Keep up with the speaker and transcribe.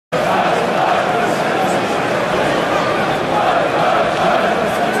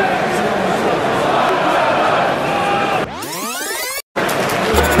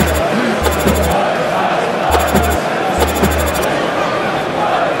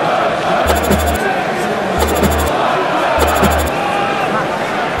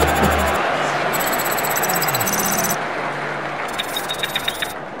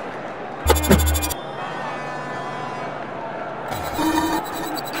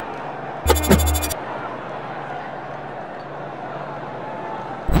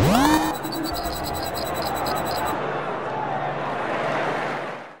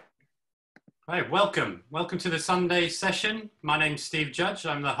welcome. Welcome to the Sunday session. My name's Steve Judge.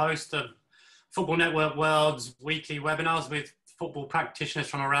 I'm the host of Football Network World's weekly webinars with football practitioners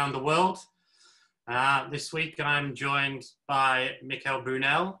from around the world. This week I'm joined by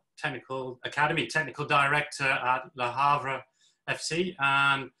Bunel, Technical Academy, Technical Director at Le Havre FC,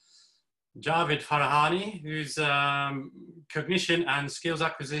 and Javid Farahani, who's Cognition and Skills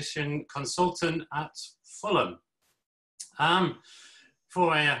Acquisition Consultant at Fulham.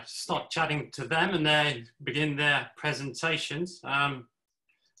 Before I start chatting to them and they begin their presentations, I'll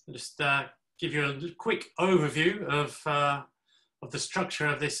just give you a quick overview of the structure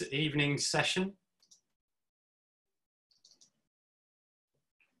of this evening's session.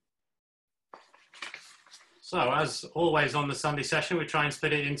 So, as always on the Sunday session, we try and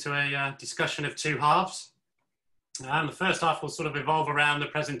split it into a discussion of two halves. And the first half will sort of evolve around the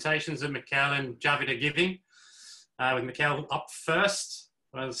presentations that Mikel and Javid are giving, with Mikel up first,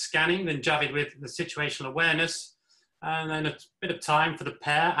 scanning, then Javid with the situational awareness, and then a bit of time for the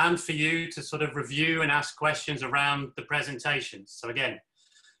pair and for you to sort of review and ask questions around the presentations. So again,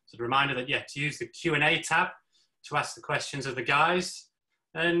 it's a reminder that, to use the Q&A tab to ask the questions of the guys.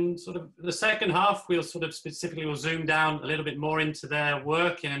 And sort of the second half, we'll sort of specifically, we'll zoom down a little bit more into their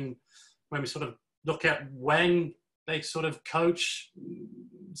work, and when we sort of look at when they sort of coach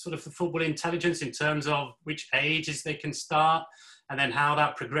sort of the football intelligence in terms of which ages they can start, and then how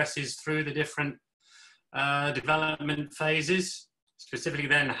that progresses through the different development phases, specifically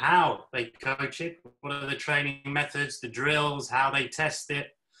then how they coach it, what are the training methods, the drills, how they test it.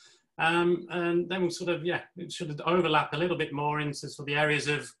 And then we'll sort of, it should overlap a little bit more into sort of the areas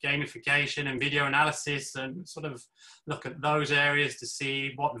of gamification and video analysis, and sort of look at those areas to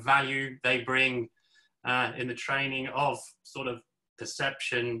see what value they bring in the training of sort of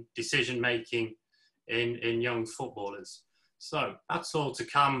perception, decision-making in young footballers. So that's all to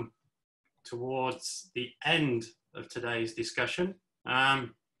come towards the end of today's discussion. I'll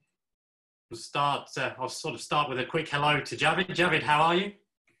sort of start with a quick hello to Javid. Javid, how are you?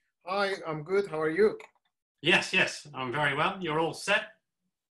 Hi, I'm good. How are you? Yes, I'm very well. You're all set?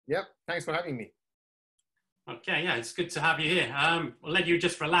 Yep, thanks for having me. Okay, it's good to have you here. We'll let you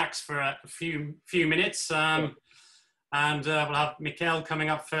just relax for a few minutes, and we'll have Mikel coming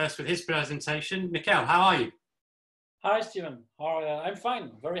up first with his presentation. Mikel, how are you? Hi, Stephen. I'm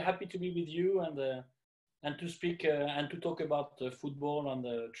fine. Very happy to be with you and to speak and to talk about football and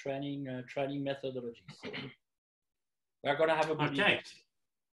the training methodologies. So we're going to have a good evening.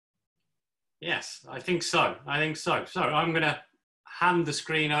 Yes, I think so. So I'm going to hand the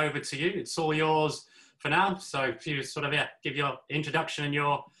screen over to you. It's all yours for now. So if you sort of give your introduction and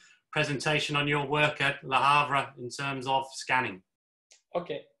your presentation on your work at Le Havre in terms of scanning.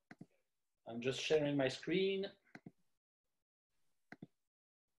 Okay. I'm just sharing my screen.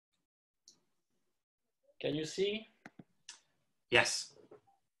 Can you see? Yes.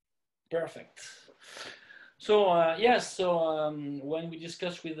 Perfect. So, when we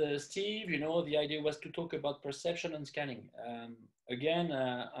discussed with Steve, the idea was to talk about perception and scanning. Again,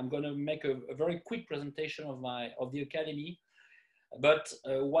 I'm going to make a very quick presentation of the Academy. But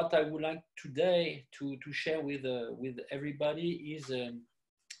what I would like today to share with everybody is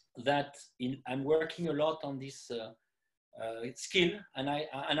that I'm working a lot on this skill, and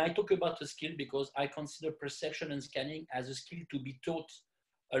I talk about a skill because I consider perception and scanning as a skill to be taught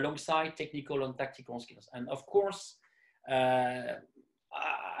alongside technical and tactical skills. And of course, I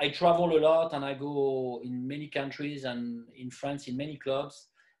travel a lot and I go in many countries and in France in many clubs.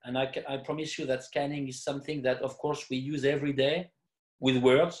 And I promise you that scanning is something that, of course, we use every day with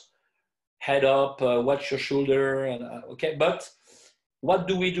words, head up, watch your shoulder, okay. But what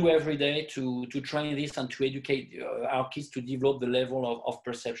do we do every day to train this and to educate our kids to develop the level of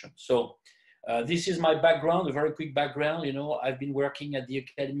perception? So this is my background, a very quick background. I've been working at the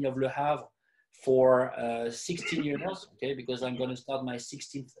Academy of Le Havre for 16 years, okay, because I'm going to start my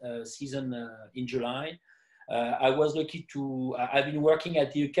 16th season in July. I've been working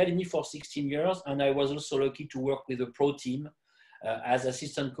at the Academy for 16 years, and I was also lucky to work with a pro team as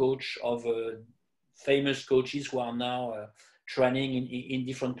assistant coach of famous coaches who are now training in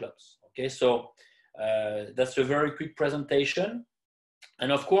different clubs. Okay, so that's a very quick presentation.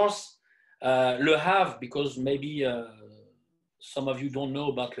 And of course, Le Havre, because maybe some of you don't know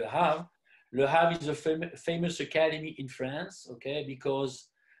about Le Havre. Le Havre is a famous academy in France, okay, because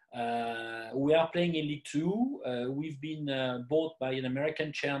we are playing in League 2. We've been bought by an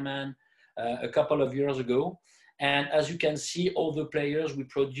American chairman a couple of years ago. And as you can see, all the players we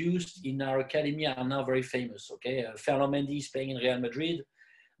produced in our academy are now very famous, okay? Ferland Mendy is playing in Real Madrid.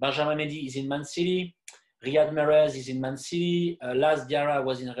 Benjamin Mendy is in Man City. Riyad Mahrez is in Man City. Laz Diarra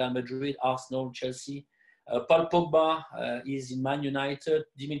was in Real Madrid, Arsenal, Chelsea. Paul Pogba is in Man United.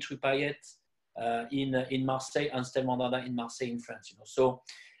 Dimitri Payet in Marseille, and still Mandanda in Marseille in France. So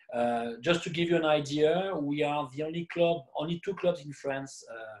just to give you an idea, we are the only two clubs in France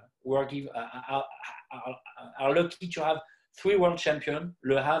who are lucky to have 3 world champions,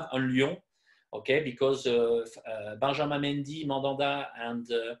 Le Havre and Lyon. Okay, because Benjamin Mendy, Mandanda, and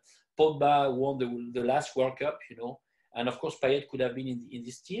Pogba won the last World Cup, and of course Payet could have been in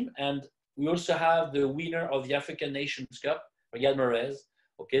this team. And we also have the winner of the African Nations Cup, Riyad Mahrez.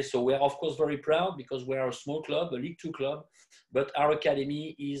 Okay, so we are of course very proud because we are a small club, a League 2 club, but our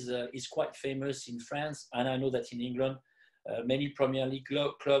academy is quite famous in France, and I know that in England, many Premier League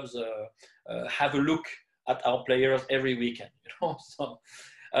clubs have a look at our players every weekend. So.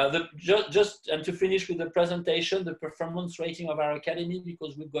 Just and to finish with the presentation, the performance rating of our academy,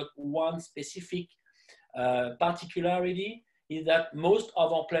 because we've got one specific particularity, is that most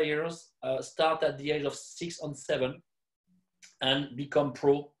of our players start at the age of 6 and 7 and become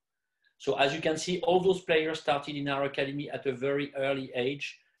pro. So as you can see, all those players started in our academy at a very early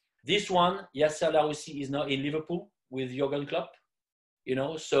age. This one, Yasser Laroussi, is now in Liverpool with Jurgen Klopp.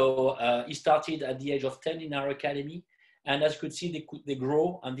 So he started at the age of 10 in our academy. And as you could see, they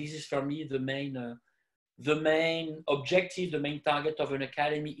grow. And this is for me the main objective, the main target of an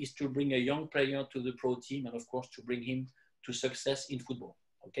academy is to bring a young player to the pro team and of course to bring him to success in football.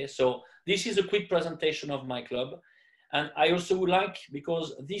 Okay, so this is a quick presentation of my club. And I also would like,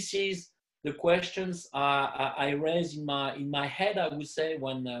 because this is the questions I raised in my head, I would say,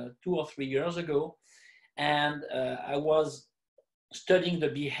 when 2 or 3 years ago. And I was studying the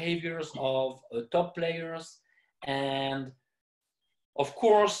behaviors of top players. And of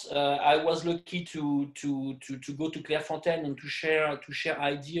course, I was lucky to go to Clairefontaine and to share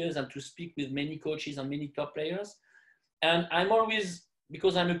ideas and to speak with many coaches and many top players. And I'm always,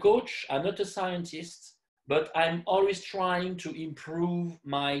 because I'm a coach, I'm not a scientist, but I'm always trying to improve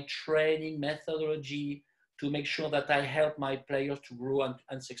my training methodology to make sure that I help my players to grow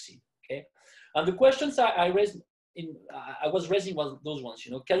and succeed. Okay, and the questions I was raising was those ones.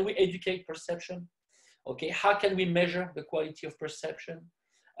 Can we educate perception? Okay, how can we measure the quality of perception?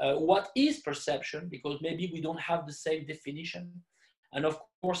 What is perception? Because maybe we don't have the same definition. And of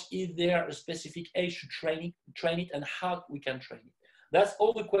course, is there a specific age to train it, and how we can train it? That's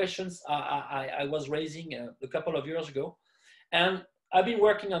all the questions I was raising a couple of years ago. And I've been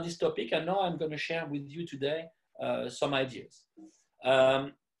working on this topic, and now I'm going to share with you today some ideas.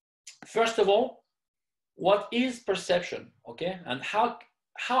 First of all, what is perception? Okay, and how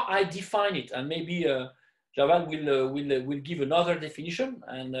I define it, and maybe Javid will give another definition,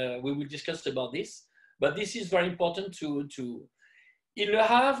 and we will discuss about this. But this is very important to in Le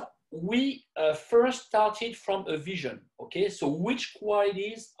Havre, we first started from a vision. Okay, so which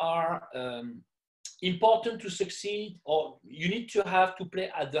qualities are important to succeed, or you need to have to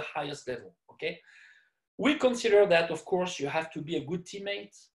play at the highest level? Okay, we consider that, of course, you have to be a good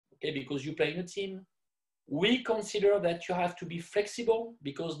teammate. Okay, because you play in a team. We consider that you have to be flexible,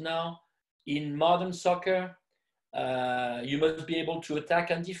 because now in modern soccer, you must be able to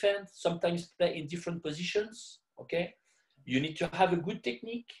attack and defend, sometimes play in different positions. Okay, you need to have a good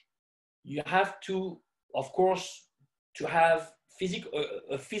technique. You have to, of course, to have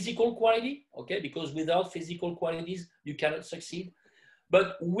a physical quality. Okay, because without physical qualities, you cannot succeed.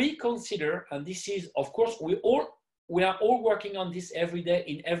 But we consider, and this is, of course, we are all working on this every day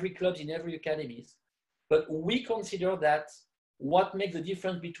in every club, in every academies. But we consider that what makes the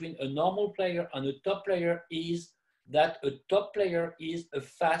difference between a normal player and a top player is that a top player is a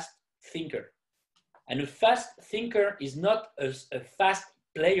fast thinker. And a fast thinker is not a fast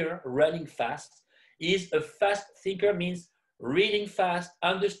player running fast. Is a fast thinker means reading fast,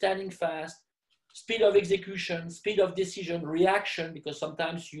 understanding fast, speed of execution, speed of decision, reaction, because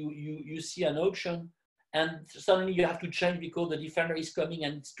sometimes you see an option and suddenly you have to change because the defender is coming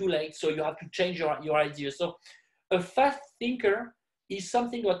and it's too late. So you have to change your idea. So a fast thinker is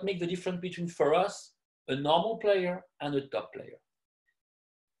something that makes the difference between, for us, a normal player and a top player.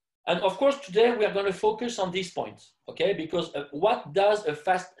 And of course, today we are going to focus on these points, okay? Because what does a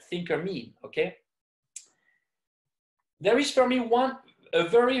fast thinker mean, okay? There is for me a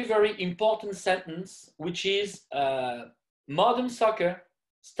very, very important sentence, which is modern soccer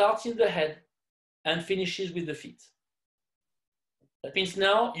starts in the head and finishes with the feet. That means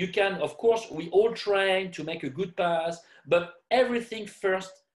now you can, of course, we all train to make a good pass, but everything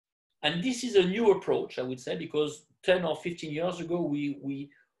first, and this is a new approach, I would say, because 10 or 15 years ago, we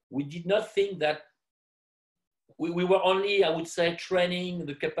did not think that we were only, I would say, training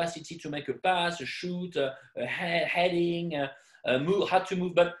the capacity to make a pass, a shoot, a heading, move, how to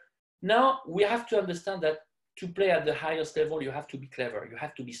move. But now we have to understand that to play at the highest level, you have to be clever, you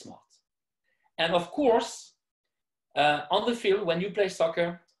have to be smart. And of course, on the field, when you play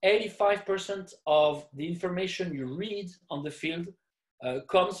soccer, 85% of the information you read on the field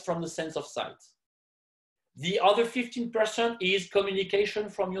comes from the sense of sight. The other 15% is communication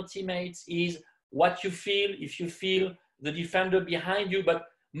from your teammates, is what you feel, if you feel the defender behind you, but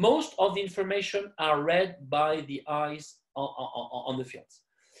most of the information are read by the eyes on the field.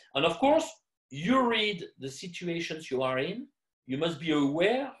 And of course, you read the situations you are in, you must be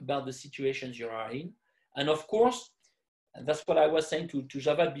aware about the situations you are in, and of course, and that's what I was saying to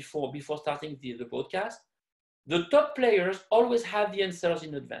Javid before starting the podcast, the top players always have the answers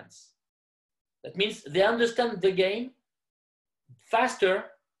in advance. That means they understand the game faster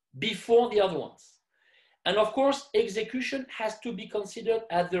before the other ones. And of course, execution has to be considered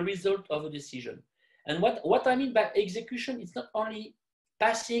as the result of a decision. And what I mean by execution, it's not only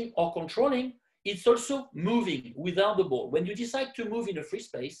passing or controlling, it's also moving without the ball. When you decide to move in a free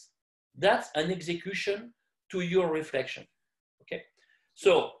space, that's an execution to your reflection. Okay.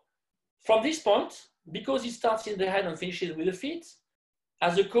 So from this point, because it starts in the head and finishes with the feet,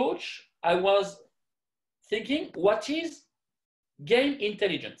 as a coach, I was thinking, what is game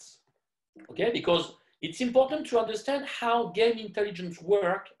intelligence? Okay, because it's important to understand how game intelligence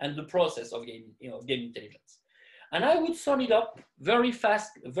works and the process of game intelligence. And I would sum it up very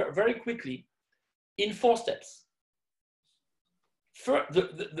fast, very quickly, in 4 steps.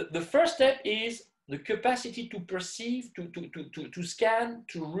 The first step is the capacity to perceive, to scan,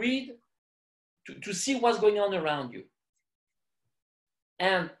 to read, to see what's going on around you.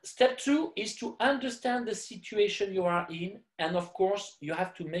 And step 2 is to understand the situation you are in. And of course, you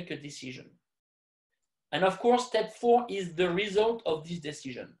have to make a decision. And of course, step 4 is the result of this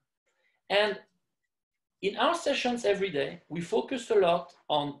decision. And in our sessions every day, we focus a lot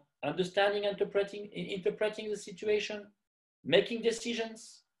on understanding, interpreting the situation, making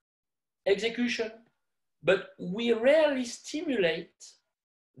decisions, execution, but we rarely stimulate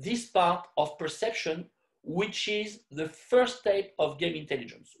this part of perception, which is the first step of game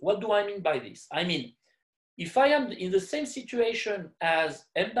intelligence. What do I mean by this? I mean, if I am in the same situation as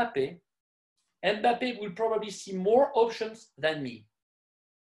Mbappe will probably see more options than me.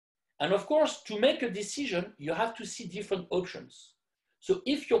 And of course, to make a decision, you have to see different options. So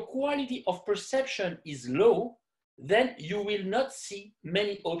if your quality of perception is low, then you will not see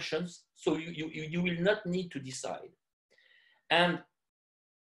many options, so you will not need to decide. And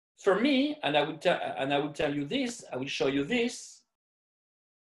for me, and I will tell you this, I will show you this.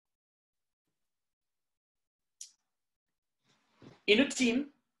 In a team,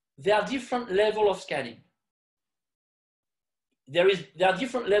 there are different levels of scanning. There are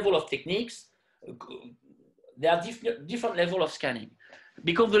different levels of techniques. There are different levels of scanning.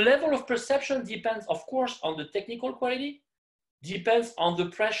 Because the level of perception depends, of course, on the technical quality, depends on the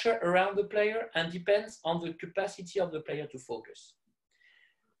pressure around the player, and depends on the capacity of the player to focus.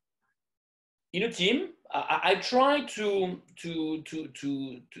 In a team, I try to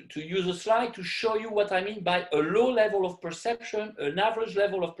use a slide to show you what I mean by a low level of perception, an average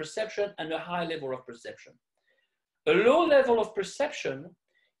level of perception, and a high level of perception. A low level of perception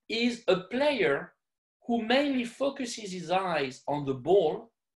is a player who mainly focuses his eyes on the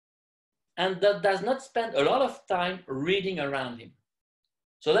ball and that does not spend a lot of time reading around him.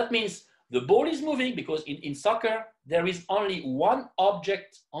 So that means the ball is moving because in soccer, there is only one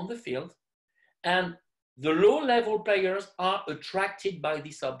object on the field, and the low-level players are attracted by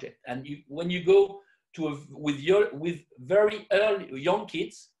this object. And when you go with very early young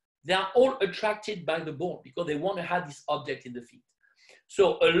kids, they are all attracted by the ball because they want to have this object in the feet.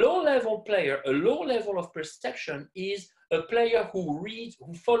 So a low-level player, a low level of perception is a player who reads,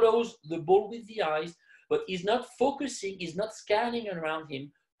 who follows the ball with the eyes, but is not focusing, is not scanning around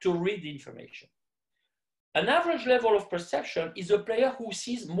him to read the information. An average level of perception is a player who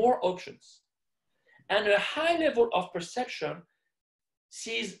sees more options. And a high level of perception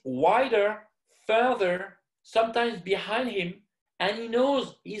sees wider, further, sometimes behind him, and he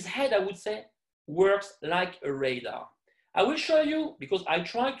knows his head, I would say, works like a radar. I will show you, because I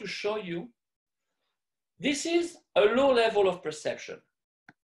try to show you, this is a low level of perception.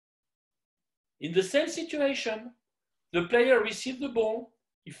 In the same situation, the player receives the ball,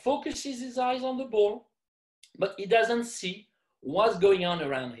 he focuses his eyes on the ball, but he doesn't see what's going on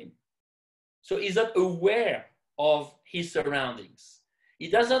around him. So he's not aware of his surroundings. He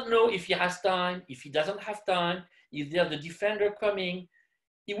doesn't know if he has time, if he doesn't have time, if there's the defender coming.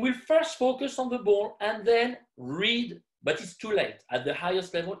 he will first focus on the ball and then read, but it's too late. At the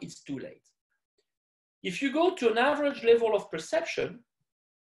highest level, it's too late. If you go to an average level of perception,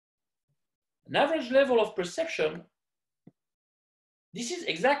 this is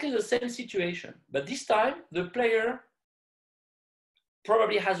exactly the same situation, but this time the player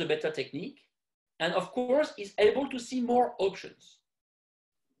probably has a better technique and of course is able to see more options,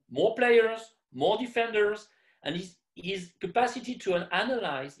 more players, more defenders, and his capacity to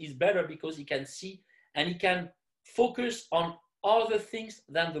analyze is better because he can see and he can focus on other things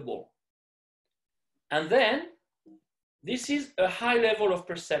than the ball. And then this is a high level of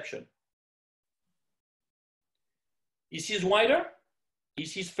perception. He sees wider, he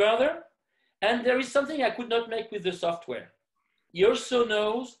sees further, and there is something I could not make with the software. He also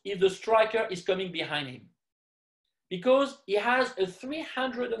knows if the striker is coming behind him because he has a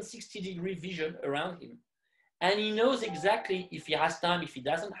 360-degree vision around him. And he knows exactly if he has time, if he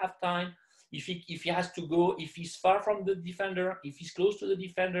doesn't have time, if he has to go, if he's far from the defender, if he's close to the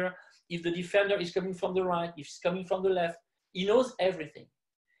defender, if the defender is coming from the right, if he's coming from the left. He knows everything.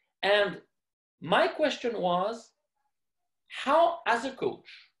 And my question was, how, as a coach,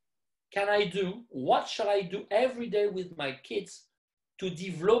 can I do, what shall I do every day with my kids to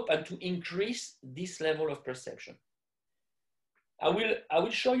develop and to increase this level of perception? I will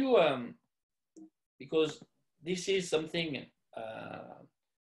show you, because this is something,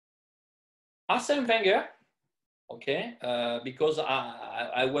 Arsene Wenger, okay, because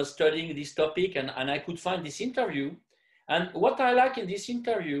I was studying this topic and I could find this interview. And what I like in this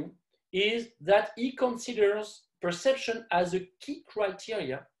interview is that he considers perception as a key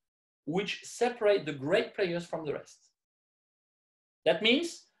criteria which separate the great players from the rest. That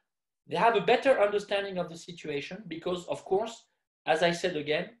means they have a better understanding of the situation because, of course, as I said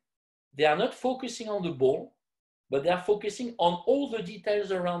again, they are not focusing on the ball, but they are focusing on all the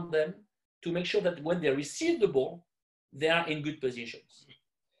details around them to make sure that when they receive the ball, they are in good positions.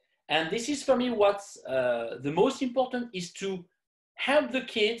 And this is for me what's the most important is to help the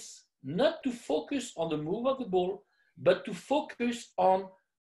kids not to focus on the move of the ball, but to focus on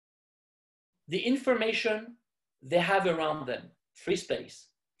the information they have around them. Free space,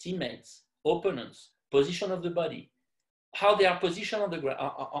 teammates, opponents, position of the body, how they are positioned on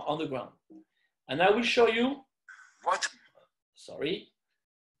the ground. And I will show you, sorry,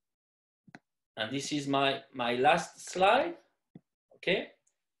 and this is my last slide, okay?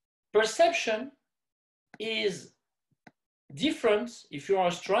 Perception is different if you are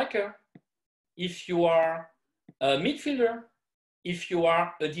a striker, if you are a midfielder, if you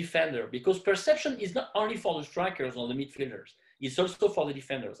are a defender, because perception is not only for the strikers or the midfielders, it's also for the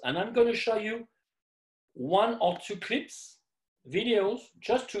defenders. And I'm going to show you one or two clips, videos,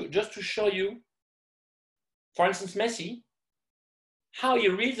 just to show you, for instance, Messi, how he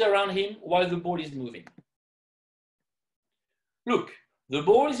reads around him while the ball is moving. Look, the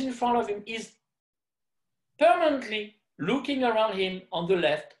ball is in front of him, he's permanently looking around him on the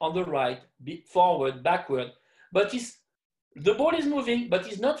left, on the right, forward, backward, but the ball is moving, but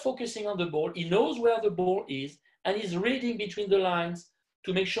he's not focusing on the ball. He knows where the ball is, and he's reading between the lines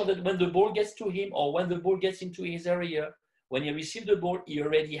to make sure that when the ball gets to him or when the ball gets into his area, when he receives the ball, he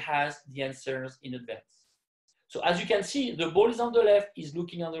already has the answers in advance. So as you can see, the ball is on the left, he's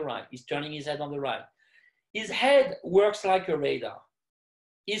looking on the right, he's turning his head on the right. His head works like a radar.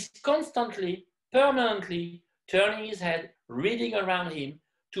 He's constantly, permanently turning his head, reading around him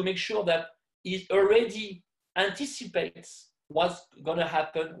to make sure that he already anticipates what's going to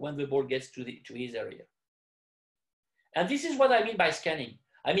happen when the ball gets to his area. And this is what I mean by scanning.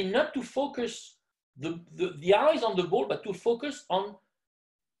 I mean not to focus the eyes on the ball, but to focus on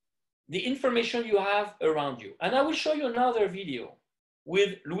the information you have around you. And I will show you another video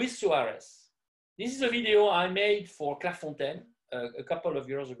with Luis Suarez. This is a video I made for Clairefontaine a couple of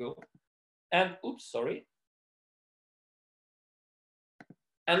years ago. And, oops, sorry.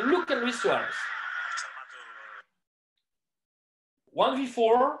 And look at Luis Suarez.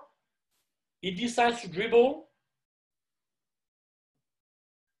 1v4, he decides to dribble.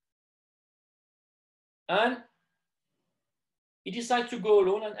 And he decides to go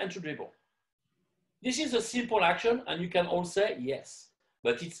alone and to dribble. This is a simple action, and you can all say yes.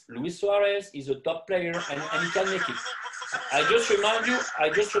 But it's Luis Suarez, he's a top player, and he can make it. I just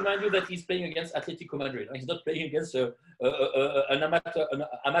remind you that he's playing against Atletico Madrid. He's not playing against an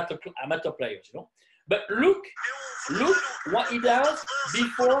amateur players, you know. But look what he does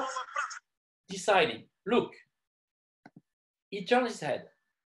before deciding. Look, he turns his head.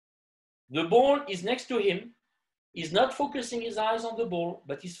 The ball is next to him. He's not focusing his eyes on the ball,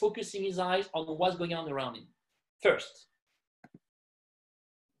 but he's focusing his eyes on what's going on around him. First,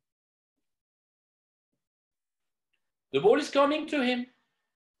 The ball is coming to him,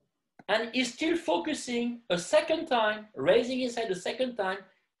 and he's still focusing a second time, raising his head a second time.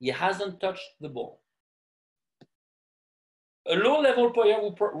 He hasn't touched the ball. A low-level player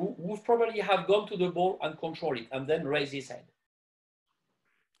would probably have gone to the ball and control it, and then raise his head.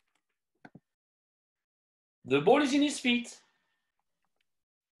 The ball is in his feet,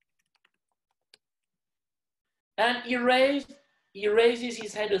 and he raises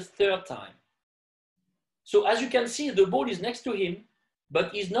his head a third time. So as you can see, the ball is next to him,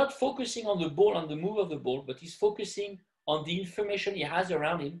 but he's not focusing on the ball, on the move of the ball, but he's focusing on the information he has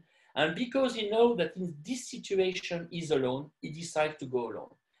around him. And because he knows that in this situation he's alone, he decides to go alone.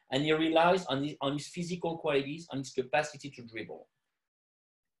 And he relies on his physical qualities, on his capacity to dribble.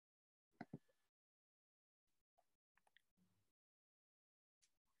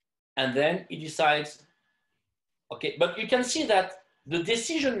 And then he decides, okay, but you can see that the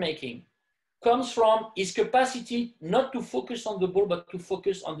decision-making comes from his capacity not to focus on the ball, but to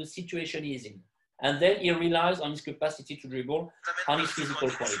focus on the situation he is in. And then he relies on his capacity to dribble, on his physical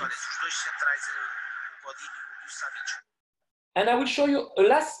qualities. And I will show you a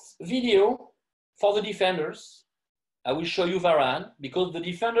last video for the defenders. I will show you Varane, because the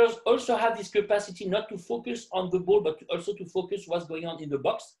defenders also have this capacity not to focus on the ball, but also to focus what's going on in the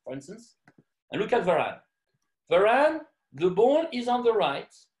box, for instance. And look at Varane. Varane, the ball is on the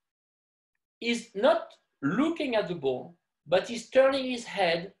right. He's not looking at the ball, but he's turning his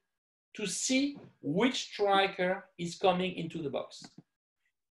head to see which striker is coming into the box.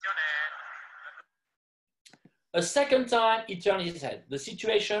 A second time, he turns his head. The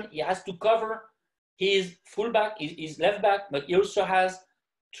situation, he has to cover his fullback, his left back, but he also has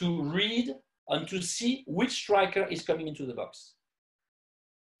to read and to see which striker is coming into the box.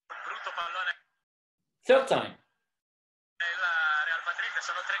 Third time.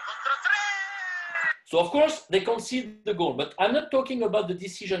 So of course, they concede the goal, but I'm not talking about the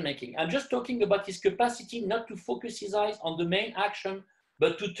decision-making. I'm just talking about his capacity not to focus his eyes on the main action,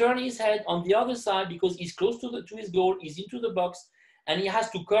 but to turn his head on the other side because he's close to his goal, he's into the box, and he has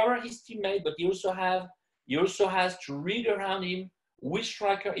to cover his teammate, but he also has to read around him which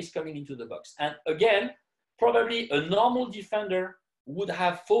striker is coming into the box. And again, probably a normal defender would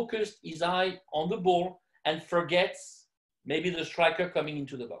have focused his eye on the ball and forgets maybe the striker coming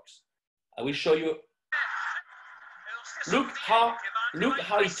into the box. I will show you. Look how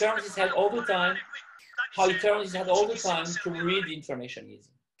he turns his head all the time, to read the information easy.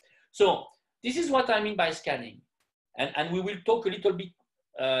 So this is what I mean by scanning. And we will talk a little bit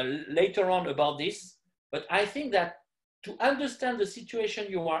later on about this. But I think that to understand the situation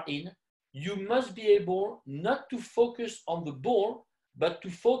you are in, you must be able not to focus on the ball, but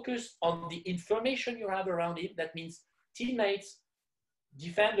to focus on the information you have around it. That means teammates,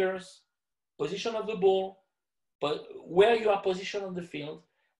 defenders, position of the ball, but where you are positioned on the field.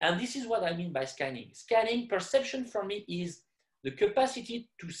 And this is what I mean by scanning. Scanning, perception for me is the capacity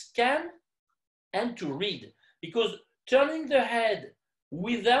to scan and to read. Because turning the head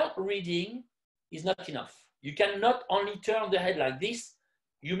without reading is not enough. You cannot only turn the head like this.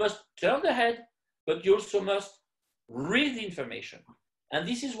 You must turn the head, but you also must read the information. And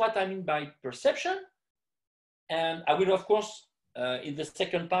this is what I mean by perception. And I will, of course, in the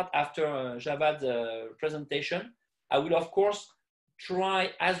second part, after Javad's presentation, I will, of course,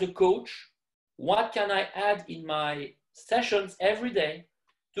 try as a coach, what can I add in my sessions every day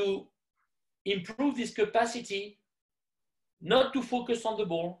to improve this capacity, not to focus on the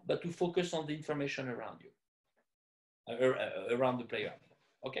ball, but to focus on the information around you, around the player.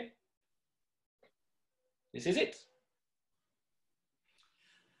 Okay? This is it.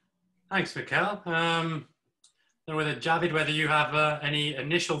 Thanks, Mikel. I don't know whether you have any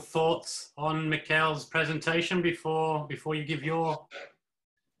initial thoughts on Mikel's presentation before you give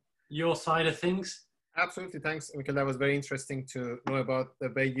your side of things. Absolutely, thanks, Mikel. That was very interesting to know about the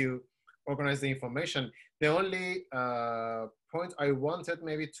way you organize the information. The only point I wanted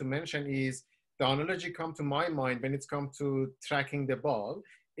maybe to mention is the analogy come to my mind when it's come to tracking the ball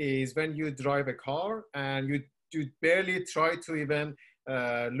is when you drive a car and you barely try to even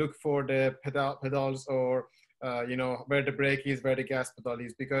look for the pedals or where the brake is, where the gas pedal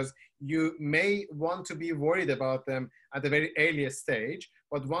is, because you may want to be worried about them at the very earliest stage.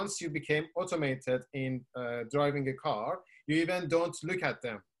 But once you became automated in driving a car, you even don't look at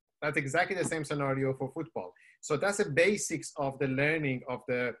them. That's exactly the same scenario for football. So that's the basics of the learning of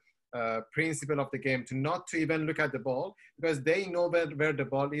the principle of the game, to not to even look at the ball, because they know where the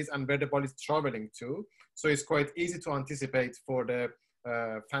ball is and where the ball is traveling to. So it's quite easy to anticipate for the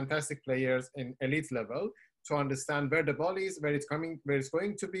fantastic players in elite level to understand where the ball is, where it's coming, where it's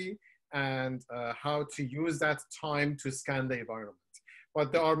going to be, and how to use that time to scan the environment.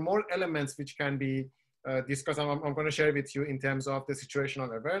 But there are more elements which can be discussed. I'm going to share with you in terms of the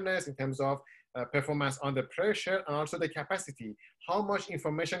situational awareness, in terms of performance under pressure, and also the capacity. How much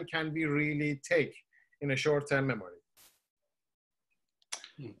information can we really take in a short-term memory?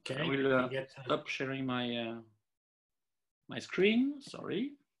 Okay, I will stop sharing my my screen.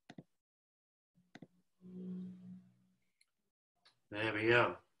 Sorry. There we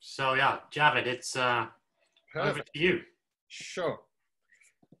go. So yeah, Javid, it's over to you. Sure.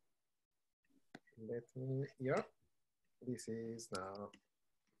 Let me, yeah, this is now.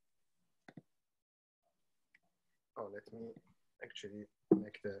 Oh, let me actually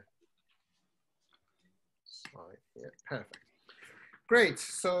make the slide here. Perfect. Great.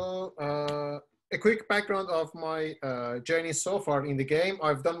 So a quick background of my journey so far in the game.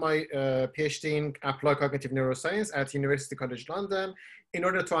 I've done my PhD in Applied Cognitive Neuroscience at University College London. In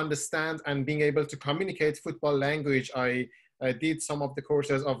order to understand and being able to communicate football language, I did some of the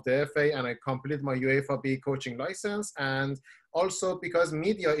courses of the FA and I completed my UEFA B coaching license. And also because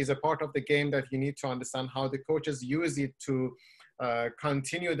media is a part of the game that you need to understand how the coaches use it to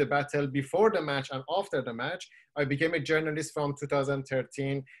continue the battle before the match and after the match. I became a journalist from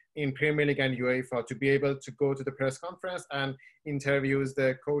 2013 in Premier League and UEFA to be able to go to the press conference and interviews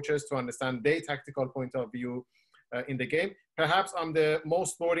the coaches to understand their tactical point of view in the game. Perhaps I'm the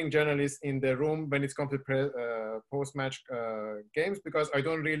most boring journalist in the room when it comes to post-match games, because I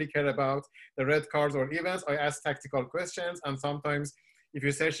don't really care about the red cards or events. I ask tactical questions, and sometimes if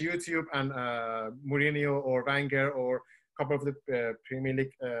you search YouTube and Mourinho or Wenger or a couple of the Premier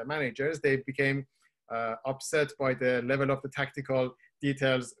League managers, they became upset by the level of the tactical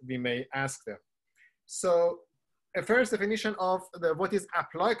details we may ask them. So a first definition of what is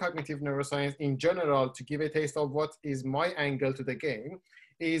applied cognitive neuroscience in general, to give a taste of what is my angle to the game,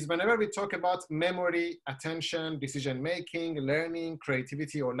 is whenever we talk about memory, attention, decision-making, learning,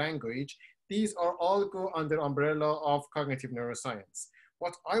 creativity, or language, these are all go under umbrella of cognitive neuroscience.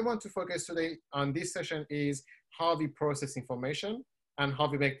 What I want to focus today on this session is how we process information and how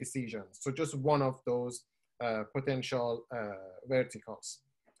we make decisions. So just one of those potential verticals.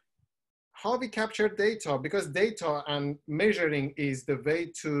 How we capture data, because data and measuring is the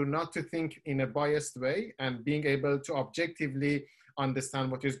way to not to think in a biased way and being able to objectively understand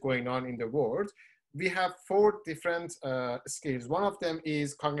what is going on in the world. We have 4 different skills. One of them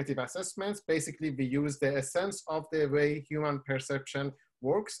is cognitive assessments. Basically, we use the essence of the way human perception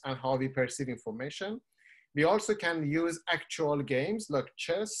works and how we perceive information. We also can use actual games like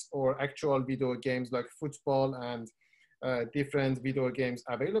chess or actual video games like football and different video games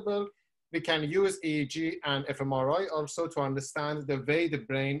available. We can use EEG and fMRI also to understand the way the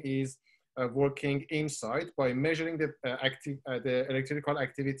brain is working inside by measuring the electrical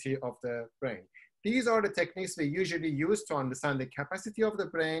activity of the brain. These are the techniques we usually use to understand the capacity of the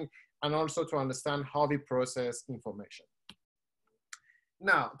brain and also to understand how we process information.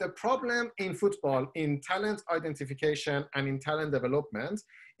 Now, the problem in football, in talent identification and in talent development,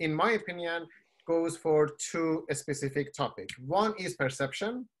 in my opinion, goes for 2 specific topics. One is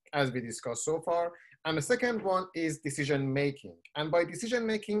perception, as we discussed so far, and the second one is decision-making. And by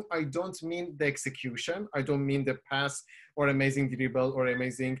decision-making, I don't mean the execution. I don't mean the pass or amazing dribble or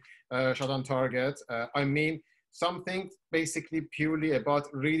amazing shot on target. I mean something basically purely about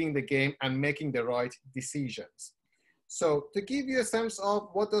reading the game and making the right decisions. So to give you a sense of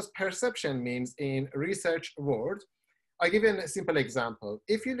what does perception means in research world, I give you a simple example.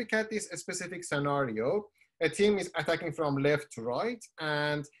 If you look at this specific scenario, a team is attacking from left to right,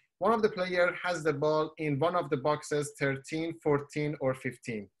 and one of the players has the ball in one of the boxes 13, 14, or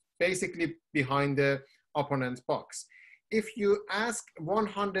 15, basically behind the opponent box. If you ask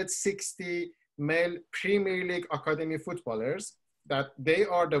 160 male Premier League Academy footballers that they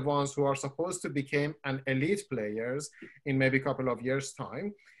are the ones who are supposed to become an elite players in maybe a couple of years'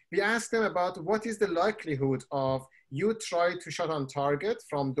 time, we ask them about what is the likelihood of you try to shot on target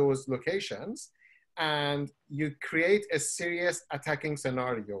from those locations and you create a serious attacking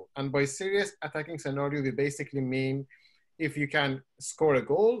scenario. And by serious attacking scenario, we basically mean if you can score a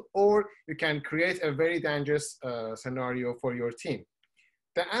goal or you can create a very dangerous scenario for your team.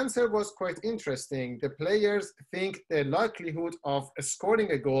 The answer was quite interesting. The players think the likelihood of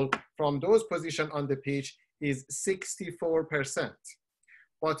scoring a goal from those positions on the pitch is 64%.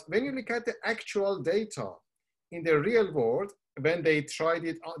 But when you look at the actual data in the real world, when they tried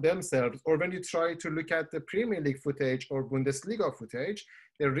it themselves, or when you try to look at the Premier League footage or Bundesliga footage,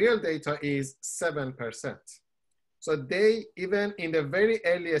 the real data is 7%. So they, even in the very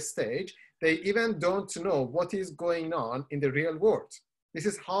earliest stage, they even don't know what is going on in the real world. This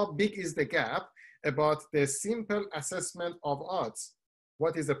is how big is the gap about the simple assessment of odds.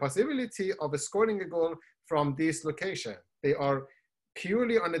 What is the possibility of scoring a goal from this location? They are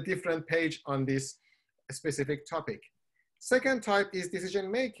purely on a different page on this specific topic. Second type is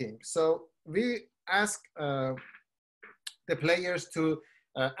decision making. So we ask the players to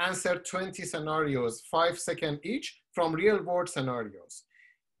answer 20 scenarios, 5 seconds each, from real world scenarios.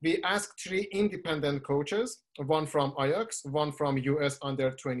 We ask 3 independent coaches, one from Ajax, one from US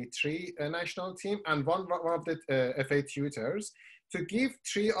under 23 national team, and one of the FA tutors, to give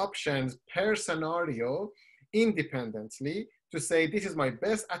 3 options per scenario independently, to say this is my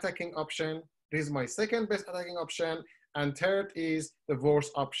best attacking option, this is my second best attacking option, and third is the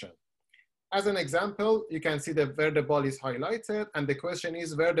worst option. As an example, you can see where the ball is highlighted, and the question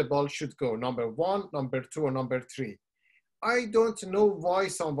is where the ball should go, number 1, number 2, or number 3. I don't know why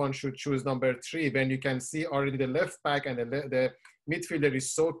someone should choose number 3 when you can see already the left back and the midfielder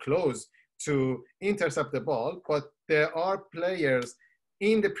is so close to intercept the ball, but there are players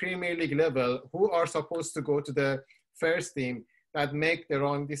in the Premier League level who are supposed to go to the first team that make the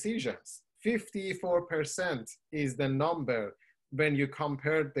wrong decisions. 54% is the number when you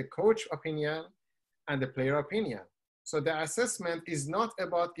compare the coach opinion and the player opinion. So the assessment is not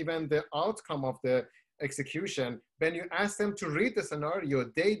about even the outcome of the execution. When you ask them to read the scenario,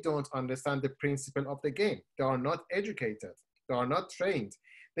 they don't understand the principle of the game. They are not educated. They are not trained.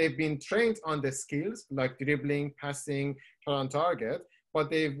 They've been trained on the skills like dribbling, passing, shot on target, but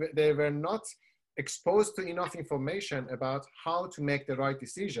they were not exposed to enough information about how to make the right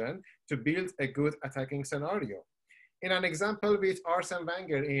decision to build a good attacking scenario. In an example with Arsene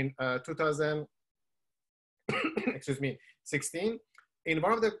Wenger in 2016, in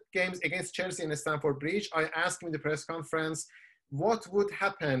one of the games against Chelsea in Stamford Bridge, I asked him in the press conference, what would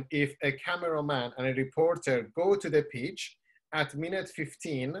happen if a cameraman and a reporter go to the pitch at minute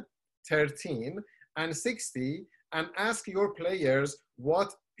 15, 13, and 60 and ask your players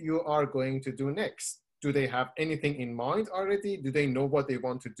what you are going to do next? Do they have anything in mind already? Do they know what they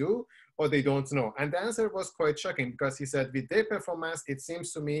want to do, or they don't know? And the answer was quite shocking, because he said, with their performance, it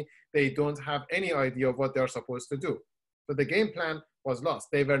seems to me they don't have any idea of what they're supposed to do. So the game plan was lost.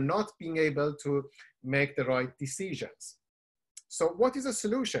 They were not being able to make the right decisions. So what is the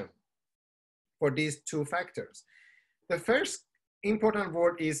solution for these 2 factors? The first important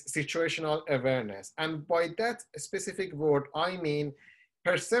word is situational awareness. And by that specific word, I mean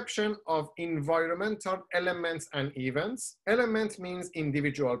perception of environmental elements and events. Element means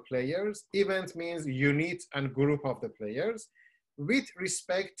individual players. Event means unit and group of the players with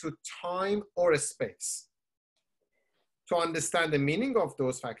respect to time or space. To understand the meaning of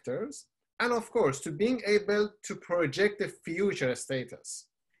those factors, and of course, to being able to project the future status.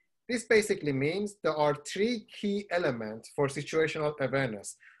 This basically means there are 3 key elements for situational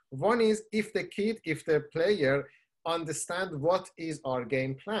awareness. One is if the player understand what is our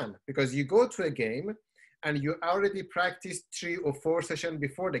game plan, because you go to a game and you already practiced 3 or 4 sessions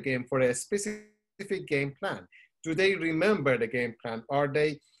before the game for a specific game plan. Do they remember the game plan? Are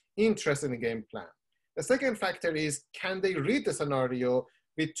they interested in the game plan? The second factor is, can they read the scenario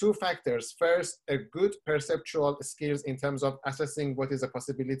with 2 factors? First, a good perceptual skills in terms of assessing what is a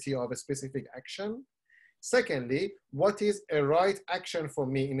possibility of a specific action. Secondly, what is a right action for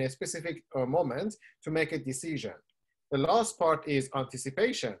me in a specific moment to make a decision? The last part is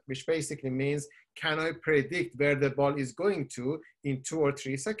anticipation, which basically means, can I predict where the ball is going to in 2 or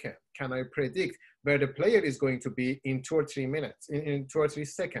 3 seconds? Can I predict where the player is going to be in 2 or 3 minutes, in 2 or 3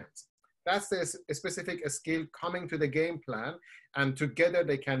 seconds? That's the specific skill coming to the game plan, and together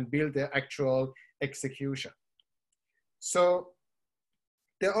they can build the actual execution. So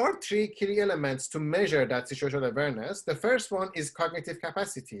there are 3 key elements to measure that situational awareness. The first one is cognitive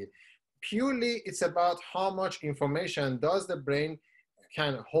capacity. Purely, it's about how much information does the brain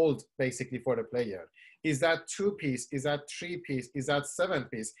can hold basically for the player. Is that 2 piece? Is that 3 piece? Is that 7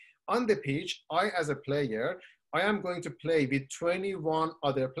 piece? On the pitch, I as a player, I am going to play with 21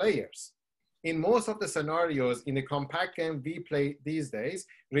 other players. In most of the scenarios in the compact game we play these days,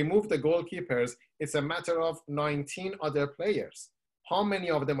 remove the goalkeepers, it's a matter of 19 other players. How many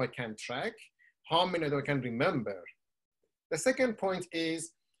of them I can track? How many of them I can remember? The second point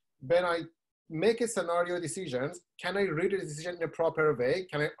is, when I make a scenario decisions, can I read the decision in a proper way?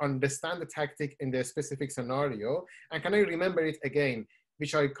 Can I understand the tactic in the specific scenario? And can I remember it again,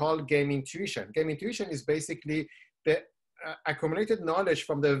 which I call game intuition. Game intuition is basically the accumulated knowledge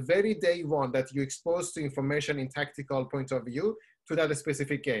from the very day one that you expose to information in tactical point of view to that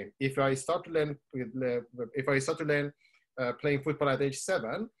specific game. If I start to learn, playing football at age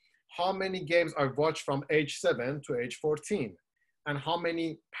 7, how many games I've watched from age 7 to age 14? and how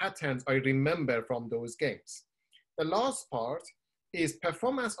many patterns I remember from those games. The last part is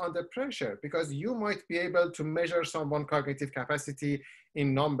performance under pressure, because you might be able to measure someone's cognitive capacity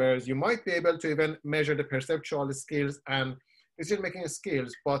in numbers. You might be able to even measure the perceptual skills and decision-making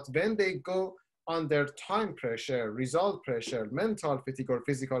skills, but when they go under time pressure, result pressure, mental fatigue or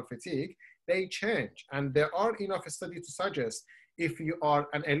physical fatigue, they change. And there are enough studies to suggest if you are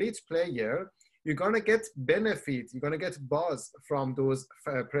an elite player, you're gonna get benefit, you're gonna get buzz from those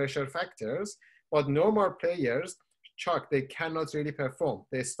pressure factors, but normal players, Chuck, they cannot really perform.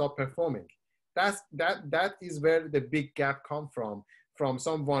 They stop performing. That is where the big gap comes from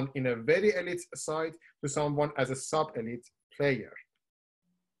someone in a very elite side to someone as a sub-elite player.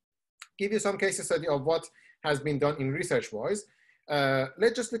 Give you some case study of what has been done in research-wise.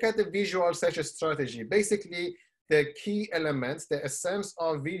 Let's just look at the visual search strategy. Basically, the key elements, the essence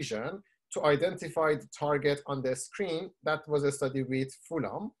of vision to identify the target on the screen. That was a study with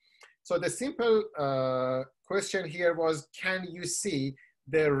Fulham. So the simple question here was, can you see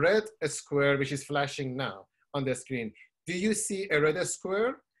the red square which is flashing now on the screen? Do you see a red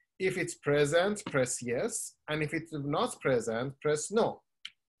square? If it's present, press yes. And if it's not present, press no.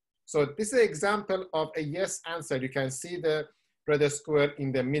 So this is an example of a yes answer. You can see the red square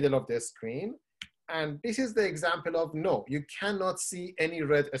in the middle of the screen. And this is the example of no. You cannot see any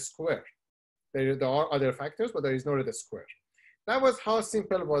red square. There are other factors, but there is no red square. That was how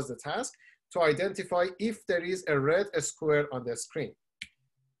simple was the task, to identify if there is a red square on the screen.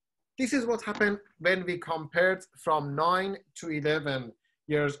 This is what happened when we compared from 9 to 11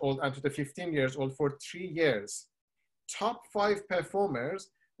 years old and to the 15 years old for 3 years. Top 5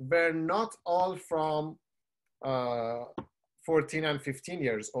 performers were not all from 14 and 15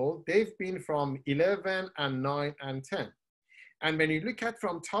 years old. They've been from 11 and 9 and 10. And when you look at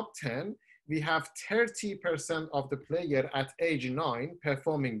from top 10, we have 30% of the player at age 9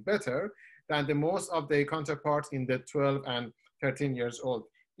 performing better than the most of their counterparts in the 12 and 13 years old.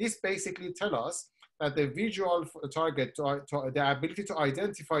 This basically tells us that the visual target, the ability to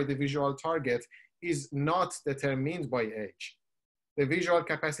identify the visual target is not determined by age. The visual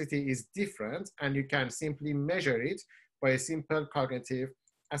capacity is different, and you can simply measure it by a simple cognitive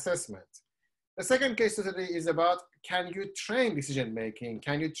assessment. The second case study is about, can you train decision-making?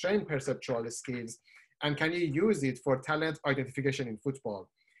 Can you train perceptual skills? And can you use it for talent identification in football?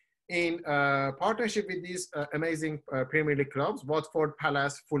 In partnership with these amazing Premier League clubs, Watford,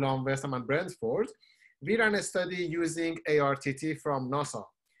 Palace, Fulham, West Ham, and Brentford, we ran a study using ARTT from NASA.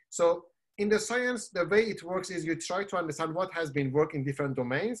 So in the science, the way it works is you try to understand what has been worked in different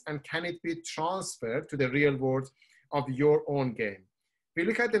domains and can it be transferred to the real world of your own game. We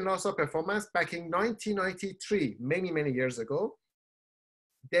look at the NASA performance back in 1993, many years ago.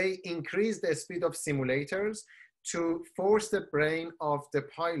 They increased the speed of simulators to force the brain of the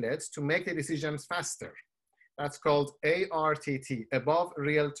pilots to make the decisions faster. That's called ARTT, above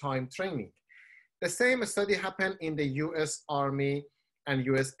real-time training. The same study happened in the US Army and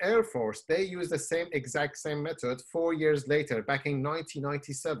US Air Force. They used the exact same method 4 years later, back in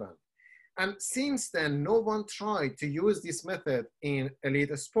 1997. And since then, no one tried to use this method in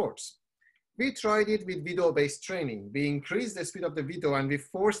elite sports. We tried it with video-based training. We increased the speed of the video and we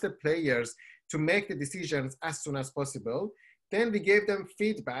forced the players to make the decisions as soon as possible. Then we gave them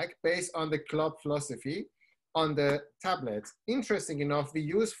feedback based on the club philosophy on the tablet. Interesting enough, we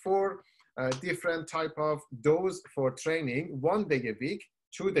used 4 different type of dose for training, 1 day a week,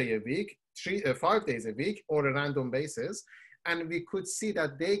 2 days a week, 5 days a week, or a random basis. And we could see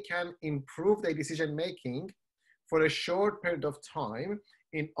that they can improve their decision-making for a short period of time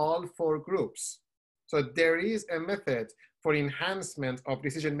in all 4 groups. So there is a method for enhancement of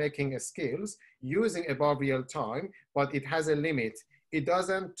decision-making skills using above real time, but it has a limit. It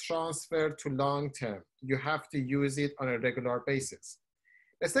doesn't transfer to long-term. You have to use it on a regular basis.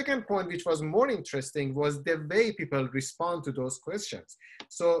 The second point, which was more interesting, was the way people respond to those questions.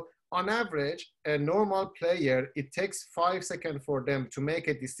 So on average, a normal player, it takes 5 seconds for them to make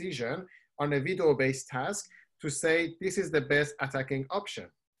a decision on a video-based task to say, this is the best attacking option.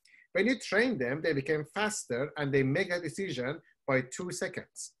 When you train them, they became faster and they make a decision by 2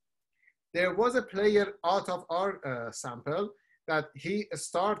 seconds. There was a player out of our sample that he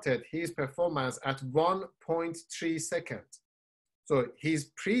started his performance at 1.3 seconds. So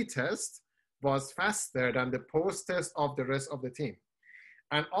his pre-test was faster than the post-test of the rest of the team.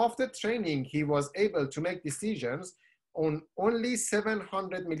 And after training, he was able to make decisions on only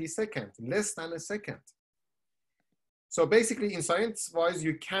 700 milliseconds, less than a second. So basically, in science-wise,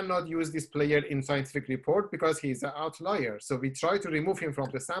 you cannot use this player in scientific report because he's an outlier. So we tried to remove him from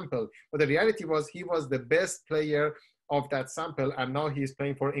the sample, but the reality was he was the best player of that sample, and now he's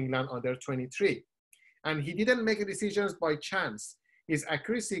playing for England under 23. And he didn't make decisions by chance. His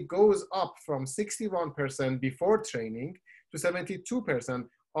accuracy goes up from 61% before training to 72%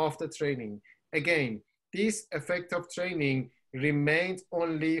 after training. Again, this effect of training remained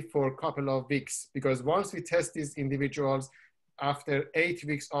only for a couple of weeks, because once we test these individuals after 8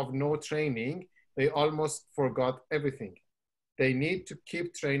 weeks of no training, they almost forgot everything. They need to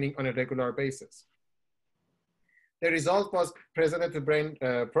keep training on a regular basis. The result was presented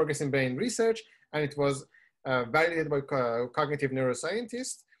to Progress in Brain Research, and it was validated by cognitive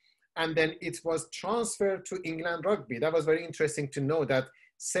neuroscientists. And then it was transferred to England rugby. That was very interesting to know that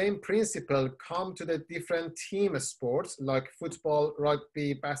same principle come to the different team sports like football,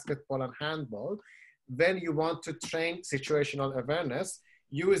 rugby, basketball, and handball. When you want to train situational awareness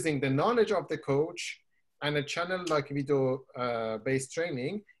using the knowledge of the coach and a channel like video-based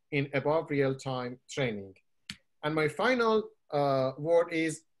training in above real-time training. And my final word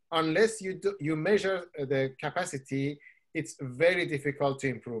is, unless you measure the capacity, it's very difficult to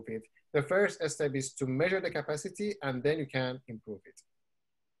improve it. The first step is to measure the capacity, and then you can improve it.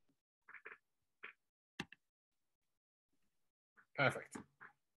 Perfect.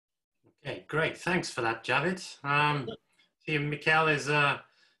 Okay, great. Thanks for that, Javid. See, Mikel is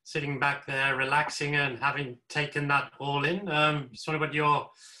sitting back there, relaxing and having taken that all in. Just wonder what your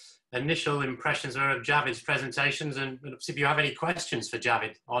initial impressions are of Javid's presentations, and see if you have any questions for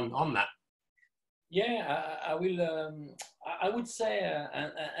Javid on that. Yeah, I will. I would say,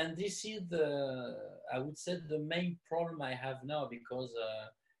 and this is I would say the main problem I have now, because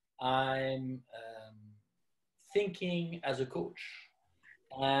I'm thinking as a coach,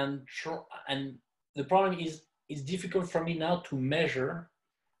 and the problem is it's difficult for me now to measure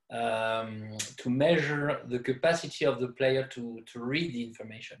the capacity of the player to read the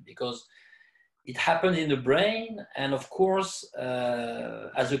information, because it happens in the brain. And of course,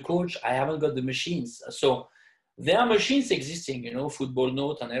 as a coach, I haven't got the machines. So there are machines existing, you know, Football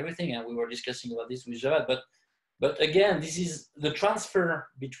Note and everything. And we were discussing about this with Javid. But again, this is the transfer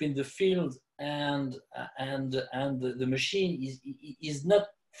between the field and the machine is not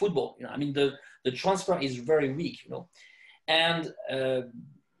football. You know, I mean, the transfer is very weak, you know. And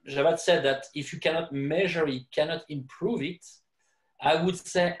Javid said that if you cannot measure it, cannot improve it. I would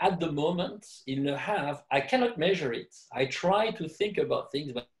say at the moment in Le Havre, I cannot measure it. I try to think about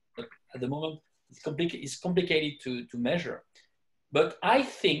things, but at the moment it's complicated to measure. But I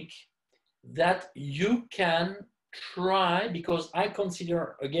think that you can try, because I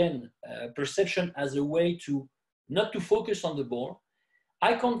consider, again, perception as a way to not to focus on the ball.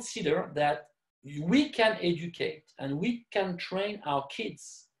 I consider that we can educate and we can train our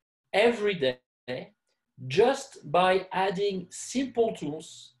kids every day just by adding simple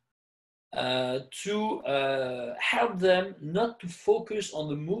tools to help them not to focus on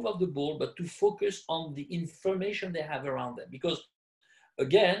the move of the ball, but to focus on the information they have around them. Because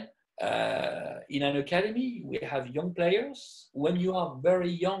again, in an academy, we have young players. When you are very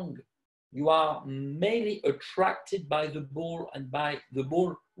young, you are mainly attracted by the ball, and by the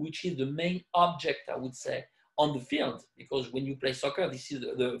ball, which is the main object, I would say, on the field. Because when you play soccer, this is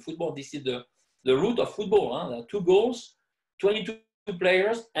the football, this is the root of football. Huh? There are 2 goals, 22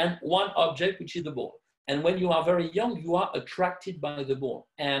 players, and 1 object, which is the ball. And when you are very young, you are attracted by the ball.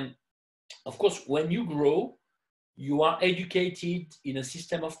 And of course, when you grow, you are educated in a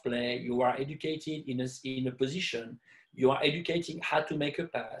system of play, you are educated in a position, you are educating how to make a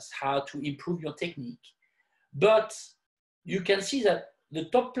pass, how to improve your technique. But you can see that the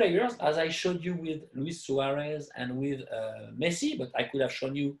top players, as I showed you with Luis Suarez and with Messi, but I could have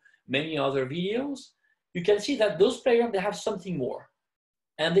shown you many other videos, you can see that those players, they have something more,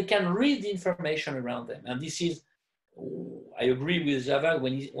 and they can read the information around them. And this is, I agree with Javid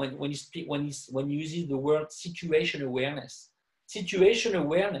when he uses the word situation awareness. Situation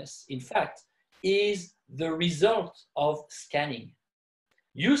awareness, in fact, is the result of scanning.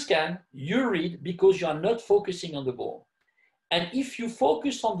 You scan, you read, because you are not focusing on the ball. And if you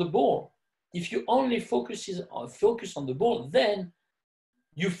focus on the ball, if you only focus on the ball, then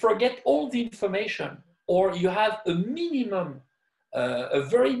you forget all the information, or you have a minimum, a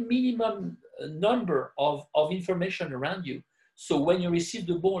very minimum number of information around you. So when you receive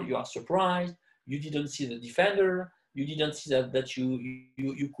the ball, you are surprised, you didn't see the defender, you didn't see that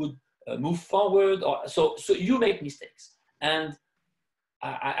you could move forward, or so you make mistakes. And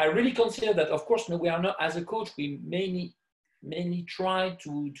I really consider that, of course, no, we are not, as a coach, we mainly try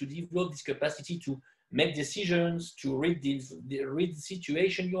to develop this capacity to make decisions, to read the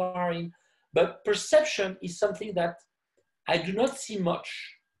situation you are in. But perception is something that I do not see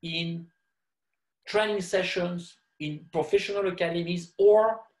much in training sessions, in professional academies,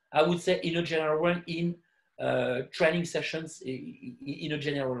 or I would say in a general way in training sessions in a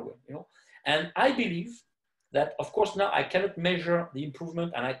general way, you know. And I believe that, of course, now I cannot measure the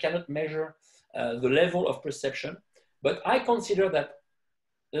improvement and I cannot measure the level of perception, but I consider that,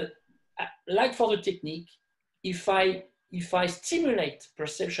 like for the technique, if I stimulate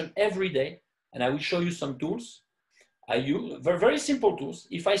perception every day, and I will show you some tools, I use very, very simple tools.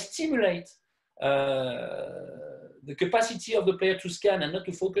 If I stimulate the capacity of the player to scan and not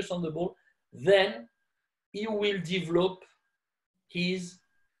to focus on the ball, then he will develop his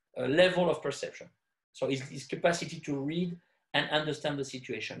level of perception. So his capacity to read and understand the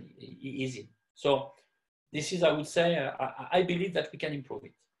situation is in. So this is, I would say, I believe that we can improve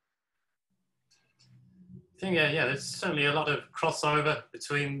it. I think, yeah, there's certainly a lot of crossover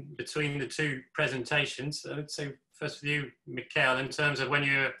between the two presentations. I would say first with you, Michael, in terms of when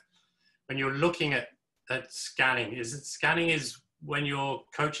you're looking at scanning, is when you're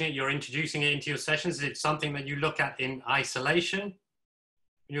coaching it, you're introducing it into your sessions? Is it something that you look at in isolation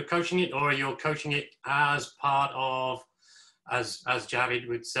when you're coaching it, or you're coaching it as part of, as Javid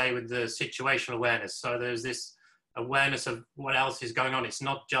would say, with the situational awareness? So there's this awareness of what else is going on. It's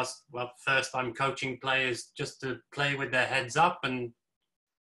not just, well, first I'm coaching players just to play with their heads up and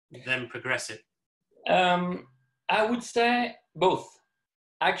then progress it. I would say both.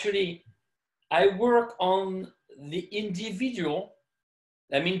 Actually, I work on the individual,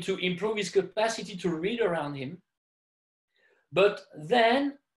 I mean, to improve his capacity to read around him. But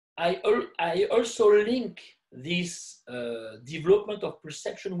then I also link this development of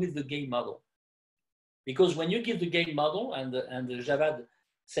perception with the game model. Because when you give the game model, and Javid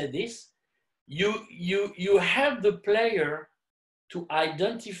said this, you help the player to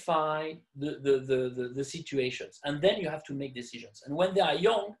identify the situations, and then you have to make decisions. And when they are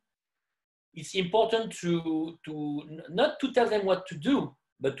young, it's important to not to tell them what to do,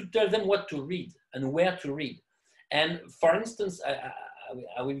 but to tell them what to read and where to read. And for instance,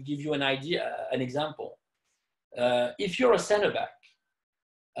 I will give you an example. If you're a center back,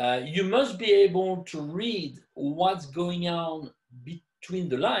 you must be able to read what's going on between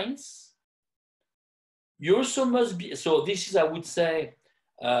the lines. You also must be, so this is, I would say,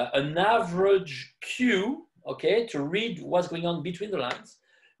 an average cue, okay, to read what's going on between the lines.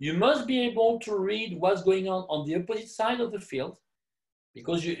 You must be able to read what's going on the opposite side of the field,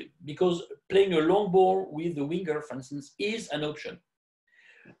 because playing a long ball with the winger, for instance, is an option.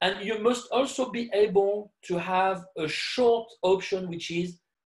 And you must also be able to have a short option, which is,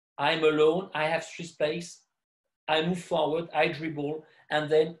 I'm alone, I have free space, I move forward, I dribble, and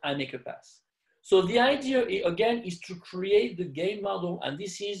then I make a pass. So the idea, again, is to create the game model, and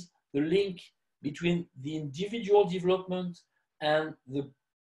this is the link between the individual development and the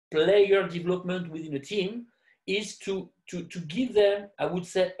player development within a team, is to give them, I would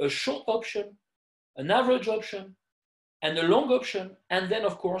say, a short option, an average option, and a long option, and then,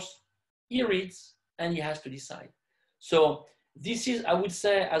 of course, he reads and he has to decide. So this is, I would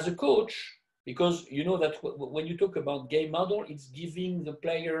say, as a coach, because you know that when you talk about game model, it's giving the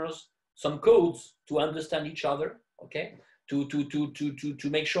players some codes to understand each other, okay? To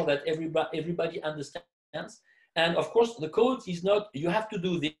make sure that everybody understands. And of course, the code is not, you have to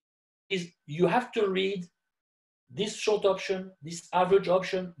do this, is you have to read this short option, this average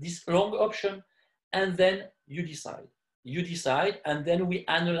option, this long option, and then you decide. You decide, and then we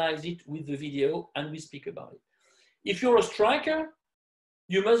analyze it with the video and we speak about it. If you're a striker,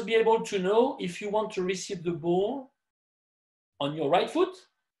 you must be able to know if you want to receive the ball on your right foot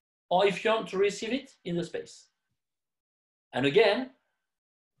or if you want to receive it in the space. And again,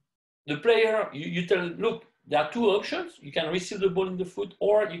 the player, you tell, look, there are two options. You can receive the ball in the foot,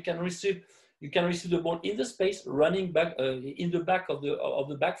 or you can receive the ball in the space, running back in the back of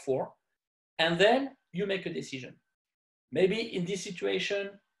the back four, and then you make a decision. Maybe in this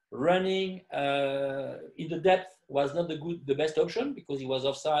situation, running in the depth was not the best option because he was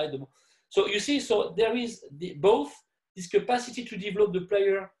offside. So you see, so there is both this capacity to develop the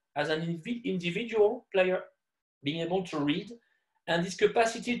player as an individual player, being able to read, and this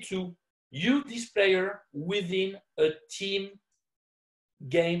capacity to use this player within a team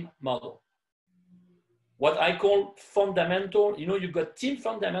game model. What I call fundamental, you know, you've got team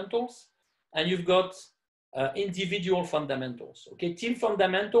fundamentals and you've got individual fundamentals. Okay, team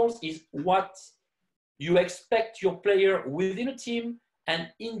fundamentals is what you expect your player within a team, and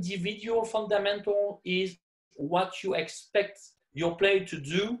individual fundamental is what you expect your player to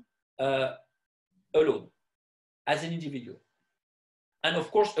do alone as an individual. And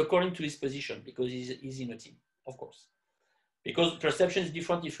of course, according to his position, because he's in a team, of course. Because perception is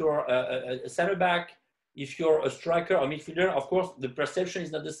different if you're a center back, if you're a striker or midfielder, of course, the perception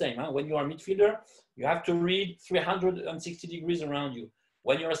is not the same. Huh? When you are a midfielder, you have to read 360 degrees around you.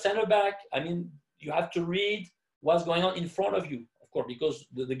 When you're a center back, I mean, you have to read what's going on in front of you, of course, because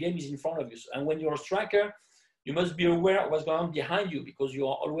the game is in front of you. And when you're a striker, you must be aware of what's going on behind you because you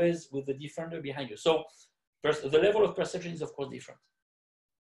are always with the defender behind you. So first, the level of perception is, of course, different.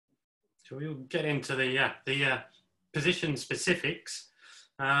 So we'll get into the position specifics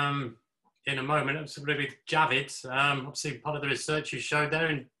in a moment. So with Javid, obviously part of the research you showed there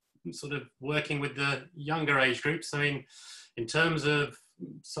in sort of working with the younger age groups. I mean, in terms of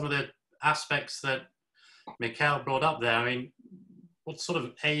some of the aspects that Mikel brought up there, I mean, what sort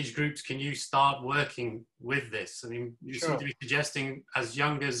of age groups can you start working with this? I mean, you seem to be suggesting as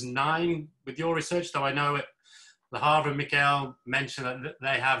young as 9 with your research, though I know it. The Havre Mikel mentioned that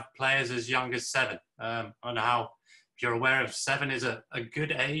they have players as young as 7. I don't know how, if you're aware of 7 is a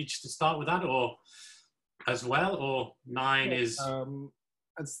good age to start with that, or as well, or 9 is.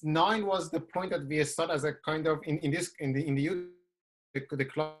 As 9 was the point that we started as a kind of in the youth, the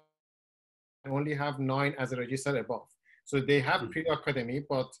club only have 9 as a registered above. So they have pre-academy,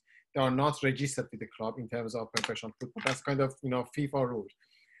 but they are not registered with the club in terms of professional football. That's kind of, FIFA rule.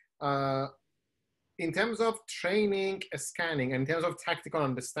 In terms of training, scanning, and in terms of tactical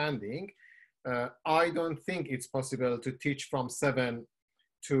understanding, I don't think it's possible to teach from 7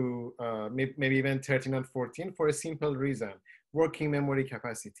 to maybe even 13 and 14 for a simple reason: working memory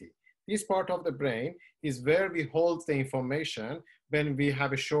capacity. This part of the brain is where we hold the information when we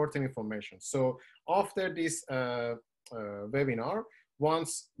have a short-term information. So after this webinar,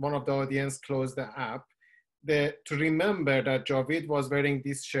 once one of the audience closed the app, to remember that Javid was wearing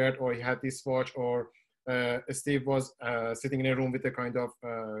this shirt, or he had this watch, or Steve was sitting in a room with a kind of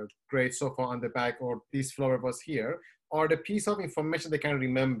great sofa on the back, or this flower was here, are the piece of information they can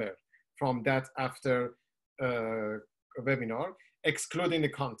remember from that after webinar, excluding the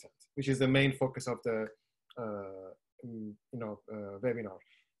content, which is the main focus of the webinar.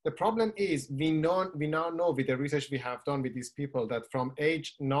 The problem is we now know with the research we have done with these people that from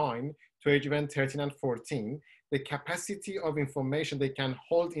age 9 to age even 13 and 14, the capacity of information they can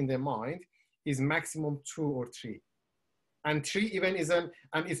hold in their mind is maximum 2 or 3. And 3 even isn't,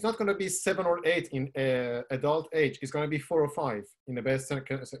 and it's not going to be 7 or 8 in adult age. It's going to be 4 or 5 in the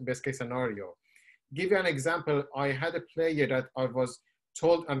best case scenario. Give you an example. I had a player that I was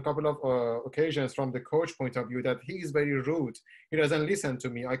told on a couple of occasions from the coach point of view that he is very rude. He doesn't listen to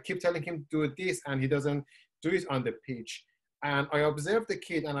me. I keep telling him to do this and he doesn't do it on the pitch. And I observed the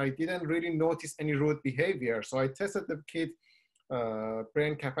kid and I didn't really notice any rude behavior. So I tested the kid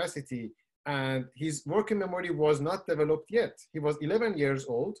brain capacity, and his working memory was not developed yet. He was 11 years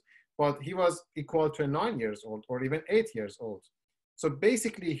old, but he was equal to 9 years old or even 8 years old. So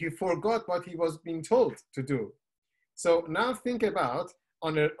basically he forgot what he was being told to do. So now think about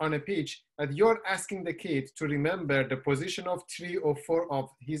on a pitch that you're asking the kid to remember the position of 3 or 4 of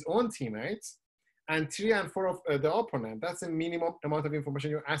his own teammates and 3 and 4 of the opponent. That's the minimum amount of information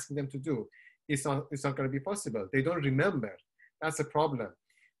you're asking them to do. It's not going to be possible. They don't remember. That's a problem.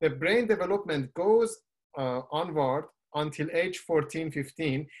 The brain development goes onward until age 14,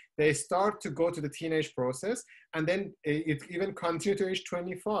 15. They start to go to the teenage process, and then it even continues to age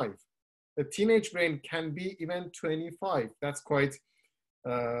 25. The teenage brain can be even 25. That's quite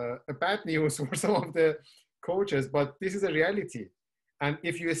a bad news for some of the coaches, but this is a reality. And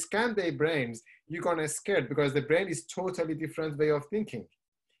if you scan their brains, you're gonna scared because the brain is totally different way of thinking.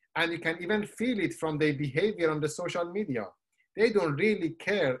 And you can even feel it from their behavior on the social media. They don't really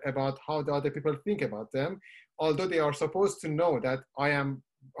care about how the other people think about them, although they are supposed to know that I'm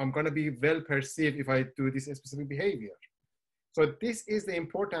gonna be well perceived if I do this specific behavior. So this is the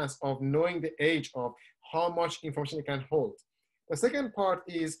importance of knowing the age of how much information you can hold. The second part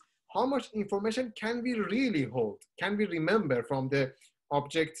is how much information can we really hold? Can we remember from the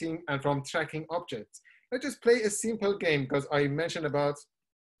objecting and from tracking objects? Let's just play a simple game because I mentioned about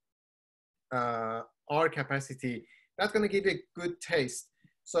our capacity. That's going to give you a good taste.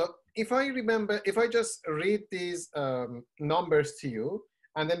 So if I just read these numbers to you,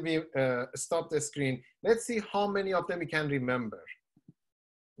 and then we stop the screen, let's see how many of them we can remember.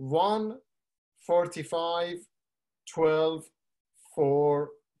 1, 45, 12, 4,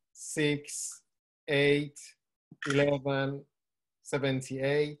 6, 8, 11,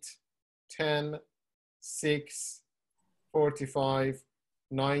 78, 10, 6, 45,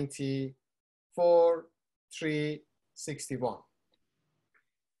 90, 4, 3, 61.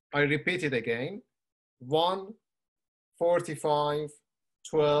 I repeat it again. 1, 45,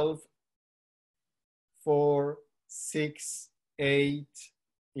 12, 4, 6, 8,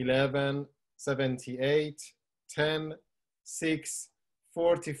 11, 78, 10, 6,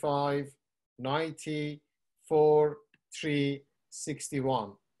 45, 90, 4, 3,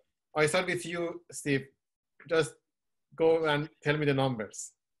 61. I start with you, Steve. Just go and tell me the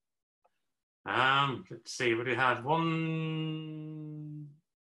numbers. Let's see, what do we have? 1,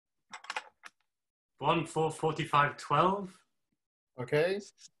 4, 45, 12. Okay.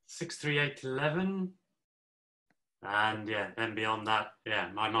 6, 3, 8, 11. And yeah, then beyond that,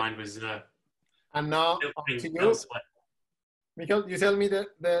 yeah, my mind was and now up to you. Elsewhere. Mikhail, you tell me the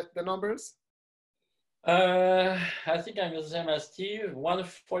numbers. I think I'm the same as Steve.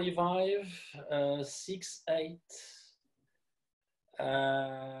 145, 6, 8,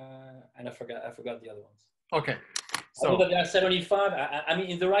 and I forgot the other ones. Okay. So there are 75. I mean,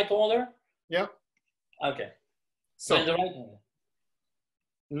 in the right order. Yeah. Okay. So in the right order.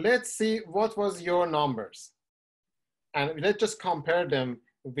 Let's see what was your numbers, and let's just compare them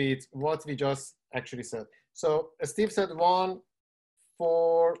with what we just actually said. So Steve said 1,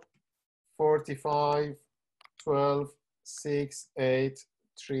 4, 45, 12, 6, 8,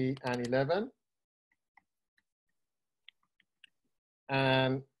 3, and 11.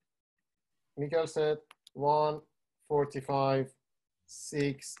 And Mikhail said 1, 45,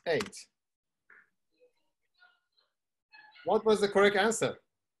 6, 8. What was the correct answer?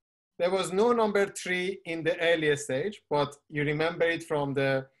 There was no number 3 in the earliest stage, but you remember it from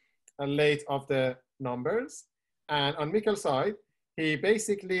the late of the numbers. And on Mikhail's side, he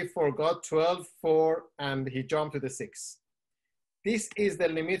basically forgot 12, 4, and he jumped to the 6. This is the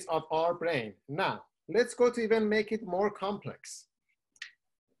limit of our brain. Now, let's go to even make it more complex.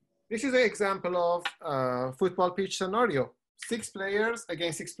 This is an example of a football pitch scenario. 6 players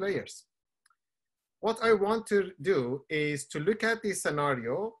against 6 players. What I want to do is to look at this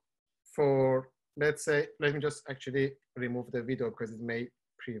scenario for, let's say, let me just actually remove the video because it may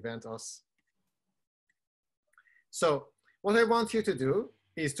prevent us. So what I want you to do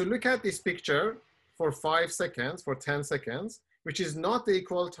is to look at this picture for 5 seconds, for 10 seconds, which is not the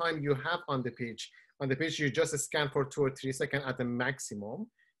equal time you have on the pitch. On the pitch, you just scan for 2 or 3 seconds at the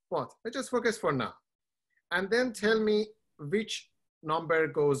maximum. But let's just focus for now. And then tell me which number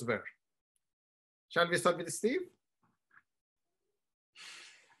goes where. Shall we start with Steve?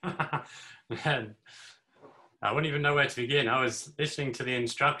 Man, I wouldn't even know where to begin. I was listening to the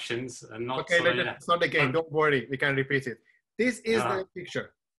instructions and not. Okay, let's start again. Don't worry, we can repeat it. This is the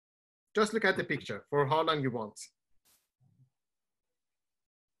picture. Just look at the picture for how long you want.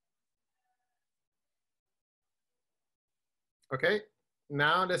 Okay,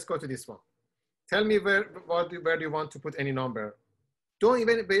 now let's go to this one. Tell me where do you want to put any number. Don't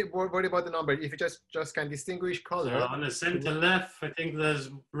even worry about the number. If you just can distinguish color. So on the center left, I think there's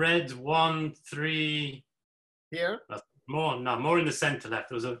red 1, 3. Here? More in the center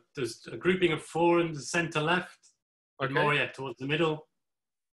left. There's a grouping of 4 in the center left. Okay. More, yeah, towards the middle.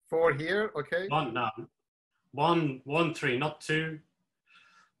 4 here, okay. 1, 3, not 2.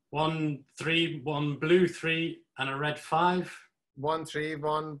 1, 3, 1 blue 3, and a red 5. 1, 3,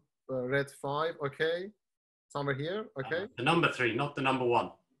 1 red 5, okay. Somewhere here, okay. The number 3, not the number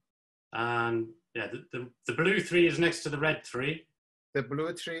 1. And yeah, the blue 3 is next to the red 3. The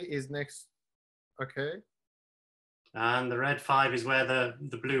blue 3 is next, okay. And the red 5 is where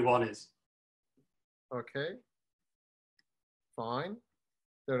the blue 1 is. Okay. Fine.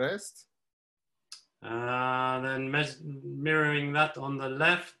 The rest? Then mirroring that on the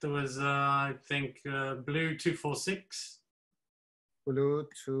left, there was, I think, blue 2, 4, 6. Blue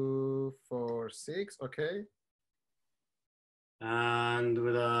 2, 4, 6, okay. And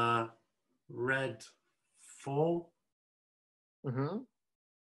with a red 4. Mm-hmm.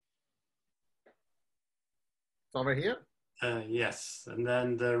 Over here? Yes, and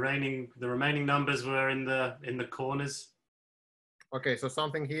then the remaining numbers were in the corners. Okay, so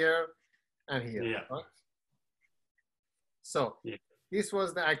something here and here. Yeah. Right? So yeah. This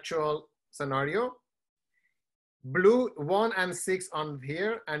was the actual scenario. Blue 1 and 6 on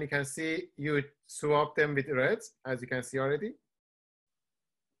here, and you can see you swap them with reds, as you can see already.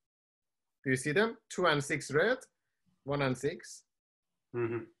 Do you see them? 2 and 6 red, 1 and 6.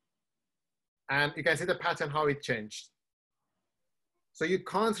 Mm-hmm. And you can see the pattern, how it changed. So you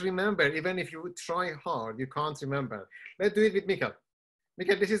can't remember, even if you try hard, you can't remember. Let's do it with Mikhail.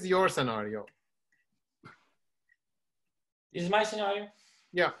 Mikhail, this is your scenario. This is my scenario?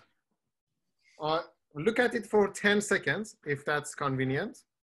 Yeah. Look at it for 10 seconds, if that's convenient.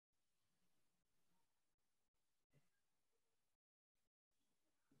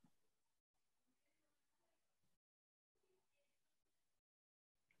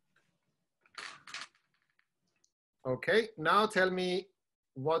 Okay, now tell me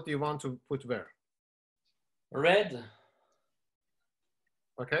what do you want to put where? Red.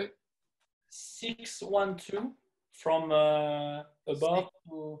 Okay. 6-1-2 from above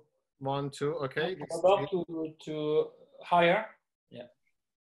to 1-2. Okay. above to higher. Yeah.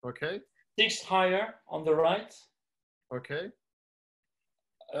 Okay. 6 higher on the right. Okay.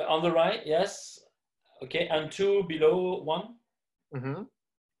 On the right, yes. Okay, and 2 below 1. Mm-hmm.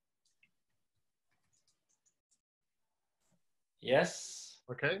 Yes.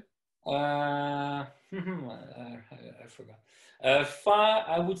 Okay. I forgot. 5.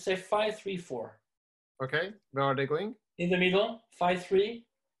 I would say 5-3-4. Okay. Where are they going? In the middle, 5-3,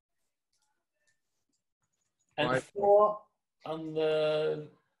 and 5. 4 on the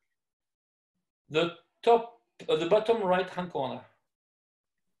top, the bottom right hand corner.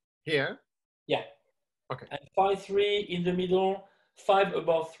 Here. Yeah. Okay. And 5-3 in the middle, 5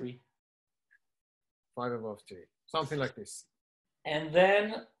 above 3. 5 above 3. Something like this. And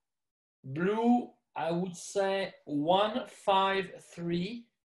then blue, I would say 1-5-3.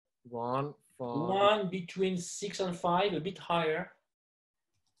 1, 5. 1 between 6 and 5, a bit higher.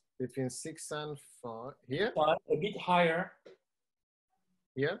 Between 6 and 5. Here. 5, a bit higher.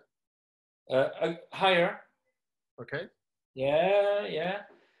 Here. Higher. Okay. Yeah, yeah.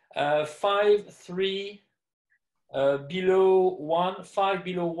 5-3 below 1, 5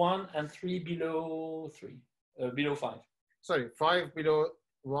 below 1, and 3 below 3, below 5. Sorry, 5 below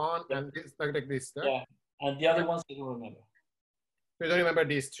 1 and this, like this. There. Yeah, and the other ones I don't remember. You don't remember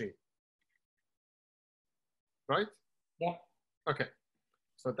these 3, right? Yeah. Okay.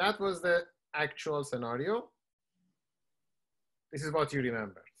 So that was the actual scenario. This is what you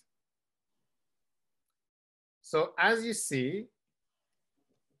remembered. So as you see,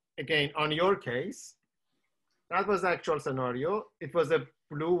 again, on your case, that was the actual scenario. It was a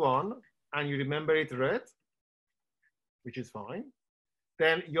blue one, and you remember it red, which is fine.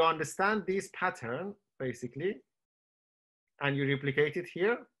 Then you understand this pattern, basically, and you replicate it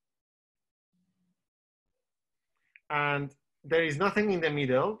here. And there is nothing in the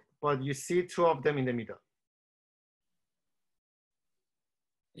middle, but you see 2 of them in the middle.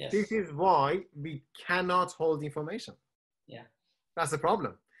 Yes. This is why we cannot hold information. Yeah. That's the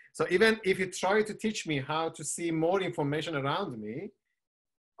problem. So even if you try to teach me how to see more information around me,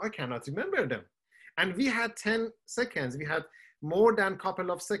 I cannot remember them. And we had 10 seconds. We had more than a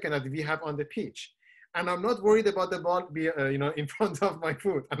couple of seconds that we have on the pitch. And I'm not worried about the ball in front of my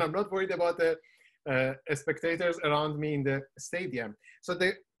foot. And I'm not worried about the spectators around me in the stadium. So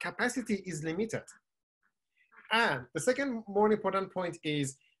the capacity is limited. And the second more important point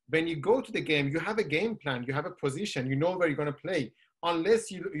is when you go to the game, you have a game plan, you have a position, you know where you're going to play,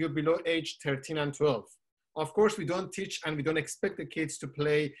 unless you're below age 13 and 12. Of course, we don't teach and we don't expect the kids to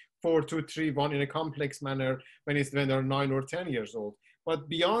play 4-2-3-1 in a complex manner when they're 9 or 10 years old. But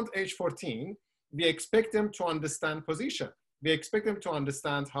beyond age 14, we expect them to understand position. We expect them to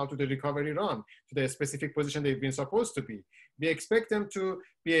understand how to the recovery run to the specific position they've been supposed to be. We expect them to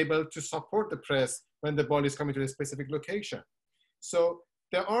be able to support the press when the ball is coming to a specific location. So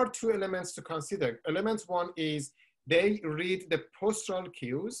there are 2 elements to consider. Element 1 is they read the postural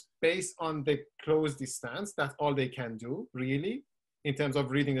cues based on the close distance. That's all they can do, really, in terms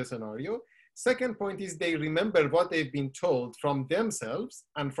of reading the scenario. Second point is they remember what they've been told from themselves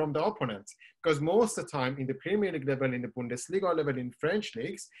and from the opponent. Because most of the time in the Premier League level, in the Bundesliga level, in French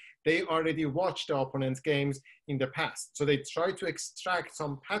leagues, they already watched the opponent's games in the past. So they try to extract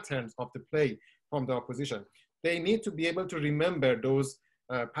some patterns of the play from the opposition. They need to be able to remember those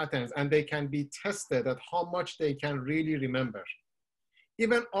patterns, and they can be tested at how much they can really remember.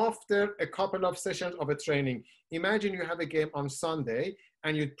 Even after a couple of sessions of a training, imagine you have a game on Sunday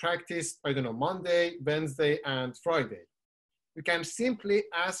and you practice, I don't know, Monday, Wednesday, and Friday. You can simply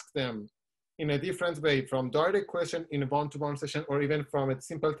ask them in a different way, from direct question in a one-to-one session, or even from a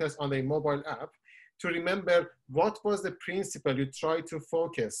simple test on a mobile app, to remember what was the principle you tried to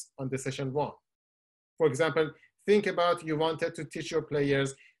focus on the session 1. For example, think about you wanted to teach your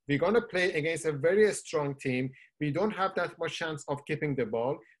players, we're going to play against a very strong team. We don't have that much chance of keeping the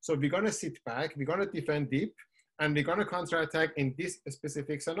ball. So we're going to sit back, we're going to defend deep, and we're going to counterattack in this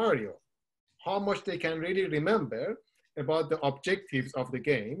specific scenario. How much they can really remember about the objectives of the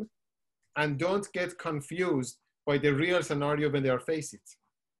game and don't get confused by the real scenario when they are faced it.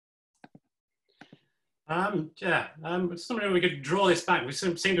 Something we could draw this back. We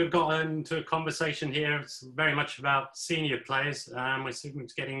seem to have got into a conversation here. It's very much about senior players. We're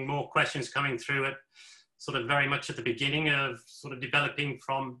getting more questions coming through at sort of very much at the beginning of sort of developing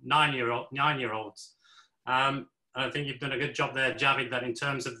from nine-year-olds. I think you've done a good job there, Javid, that in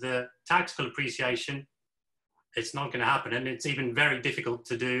terms of the tactical appreciation, it's not going to happen. And it's even very difficult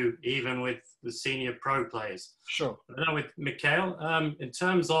to do, even with the senior pro players. Sure. I don't know, with Mikhail, in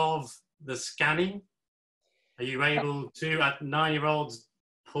terms of the scanning, are you able to, at 9-year-olds,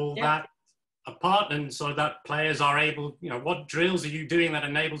 pull that apart, and so that players are able, what drills are you doing that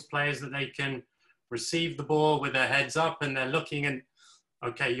enables players that they can receive the ball with their heads up and they're looking, and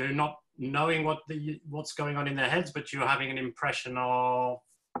okay, you're not knowing what's going on in their heads, but you're having an impression of,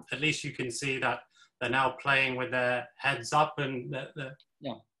 at least you can see that they're now playing with their heads up, and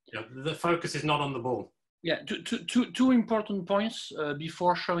the focus is not on the ball. Yeah, two important points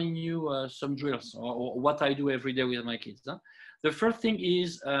before showing you some drills or what I do every day with my kids. Huh? The first thing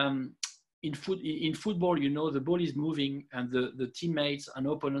is in football, the ball is moving and the teammates and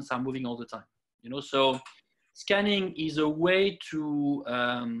opponents are moving all the time. So scanning is a way to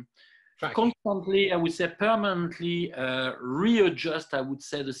constantly, I would say permanently readjust, I would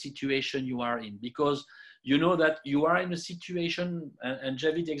say, the situation you are in, because you know that you are in a situation, and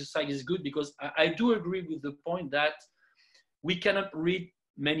Javid exercise is good, because I do agree with the point that we cannot read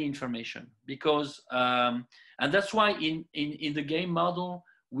many information, because, and that's why in the game model,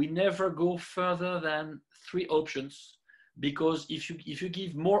 we never go further than 3 options, because if you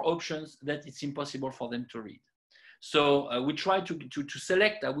give more options, that it's impossible for them to read. So we try to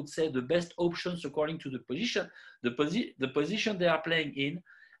select, I would say, the best options according to the position, the position they are playing in,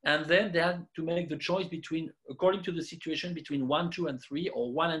 and then they have to make the choice between, according to the situation, between 1, 2, and 3,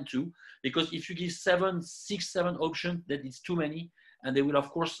 or 1 and 2, because if you give 7, 6, 7 options, that is too many, and they will, of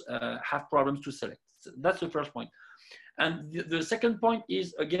course, have problems to select. So that's the first point. And the second point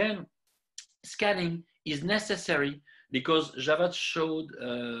is, again, scanning is necessary, because Javid showed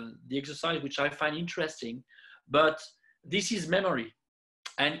the exercise, which I find interesting, but this is memory.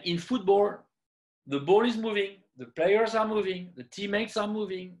 And in football, the ball is moving, the players are moving, the teammates are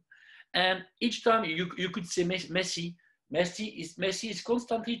moving, and each time you could say Messi is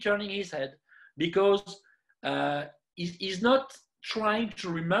constantly turning his head, because he's not trying to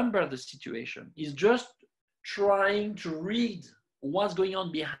remember the situation. He's just trying to read what's going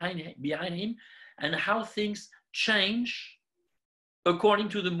on behind him and how things change according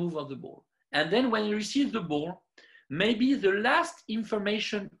to the move of the ball. And then when he receives the ball, maybe the last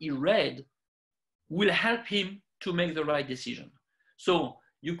information he read will help him to make the right decision. So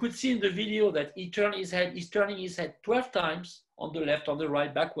you could see in the video that he's turning his head 12 times, on the left, on the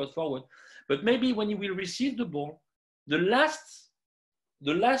right, backward, forward. But maybe when he will receive the ball, the last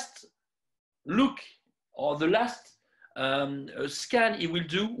look or the last scan he will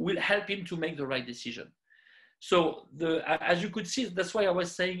do will help him to make the right decision. So as you could see, that's why I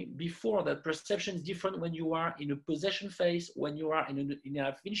was saying before that perception is different when you are in a possession phase, when you are in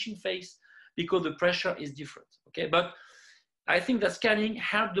a finishing phase, because the pressure is different. Okay, but I think that scanning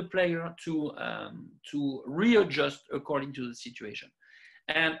helps the player to readjust according to the situation.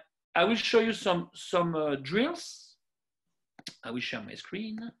 And I will show you some drills. I will share my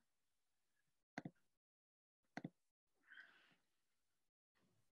screen.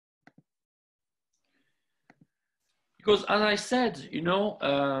 Because as I said,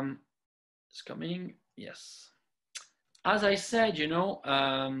 it's coming, yes. As I said,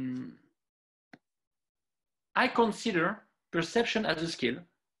 I consider perception as a skill,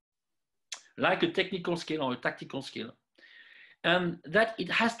 like a technical skill or a tactical skill, and that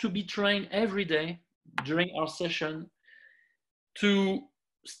it has to be trained every day during our session to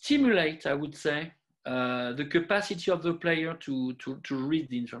stimulate, I would say, the capacity of the player to read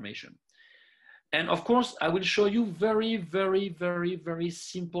the information. And of course, I will show you very, very, very, very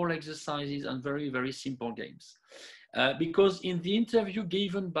simple exercises and very, very simple games. Because in the interview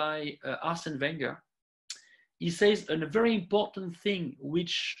given by Arsene Wenger, he says a very important thing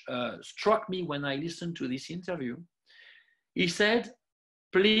which struck me when I listened to this interview. He said,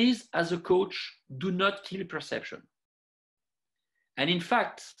 please, as a coach, do not kill perception. And in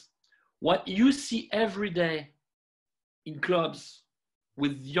fact, what you see every day in clubs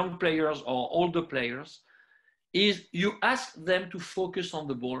with young players or older players is you ask them to focus on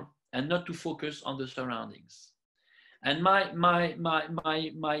the ball and not to focus on the surroundings. And my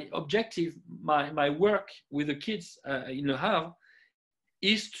objective, my work with the kids in Le Havre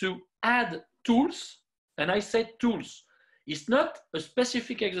is to add tools. And I said tools. It's not a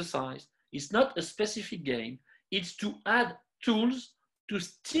specific exercise. It's not a specific game. It's to add tools to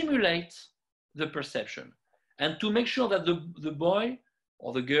stimulate the perception and to make sure that the boy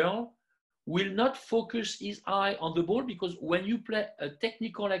or the girl will not focus his eye on the ball, because when you play a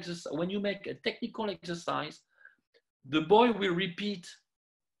technical exercise, when you make a technical exercise, the boy will repeat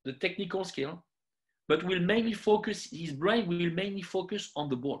the technical skill, but will mainly focus, his brain will mainly focus on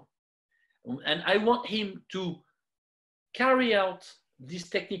the ball. And I want him to carry out this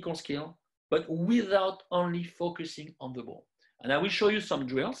technical skill, but without only focusing on the ball. And I will show you some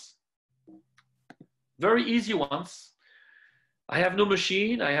drills, very easy ones. I have no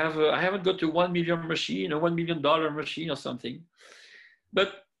machine. I haven't got a 1 million machine, a $1 million machine or something.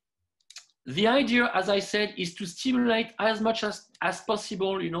 But the idea, as I said, is to stimulate as much as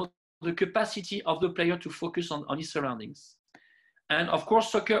possible, you know, the capacity of the player to focus on his surroundings. And of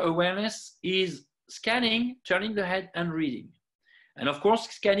course, soccer awareness is scanning, turning the head and reading. And of course,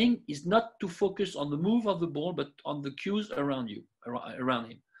 scanning is not to focus on the move of the ball, but on the cues around you,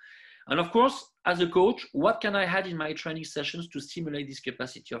 around him. And of course, as a coach, what can I add in my training sessions to stimulate this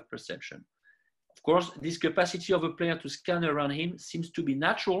capacity of perception? Of course, this capacity of a player to scan around him seems to be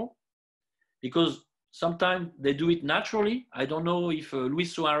natural because sometimes they do it naturally. I don't know if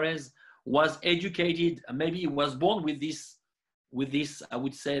Luis Suarez was educated, maybe he was born with this, I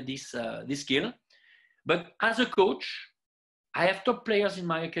would say, this skill. But as a coach, I have top players in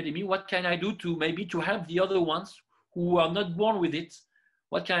my academy. What can I do to maybe to help the other ones who are not born with it?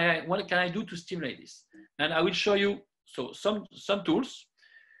 What can I do to stimulate this? And I will show you some tools.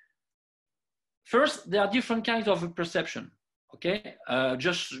 First, there are different kinds of perception. Okay,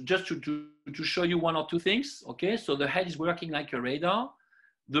 just to show you one or two things. Okay, so the head is working like a radar.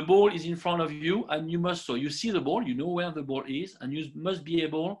 The ball is in front of you, and you see the ball, you know where the ball is, and you must be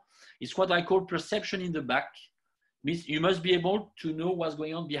able. It's what I call perception in the back. Means you must be able to know what's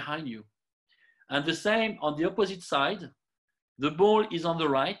going on behind you. And the same on the opposite side. The ball is on the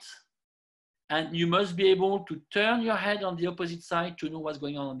right, and you must be able to turn your head on the opposite side to know what's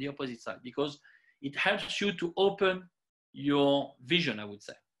going on the opposite side, because it helps you to open your vision, I would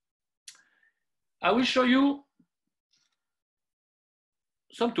say. I will show you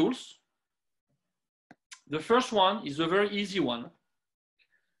some tools. The first one is a very easy one.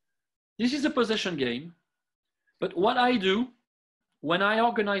 This is a possession game, but what I do when I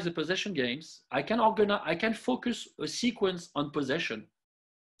organize the possession games, I can focus a sequence on possession.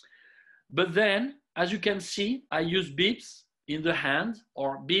 But then, as you can see, I use bibs in the hand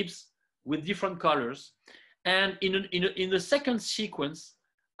or bibs with different colors. And in the second sequence,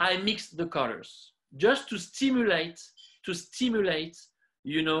 I mix the colors just to stimulate,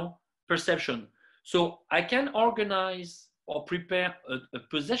 you know, perception. So I can organize or prepare a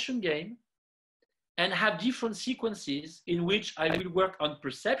possession game and have different sequences in which I will work on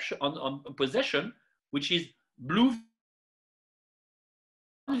perception, on possession, which is blue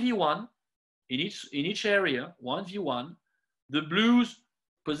 1v1 in each area, 1v1. The blues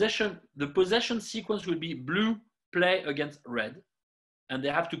possession, the possession sequence will be blue play against red, and they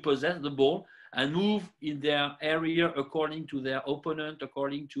have to possess the ball and move in their area according to their opponent,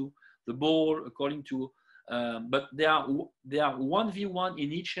 according to the ball, according to. But they are 1v1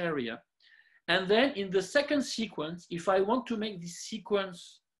 in each area. And then in the second sequence, if I want to make this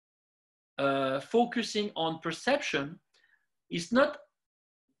sequence focusing on perception, it's not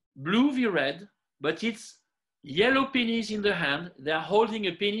blue v red, but it's yellow pennies in the hand. They are holding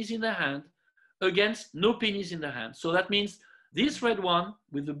a pennies in the hand against no pennies in the hand. So that means this red one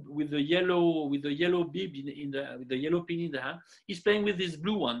with the yellow bib with the yellow penny in the hand is playing with this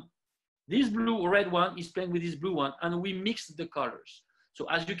blue one. This red one is playing with this blue one, and we mix the colors. So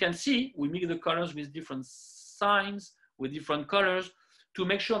as you can see, we mix the colors with different signs, with different colors, to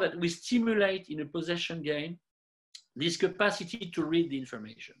make sure that we stimulate in a possession game this capacity to read the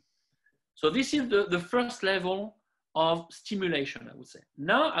information. So this is the first level of stimulation, I would say.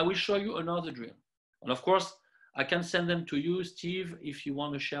 Now I will show you another drill. And of course, I can send them to you, Steve, if you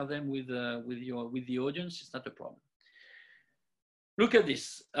want to share them with the audience. It's not a problem. Look at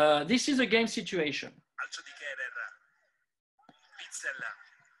this. This is a game situation.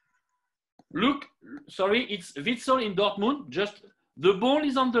 Look, sorry, it's Witsel in Dortmund. Just the ball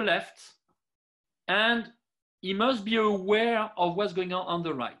is on the left, and he must be aware of what's going on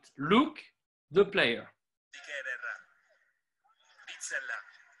the right. Look, the player.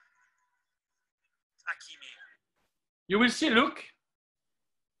 You will see, look,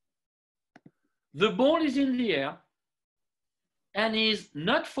 the ball is in the air, and he's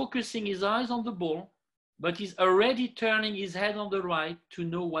not focusing his eyes on the ball, but he's already turning his head on the right to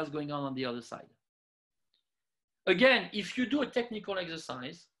know what's going on the other side. Again, if you do a technical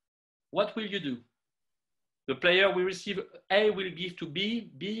exercise, what will you do? The player will receive A will give to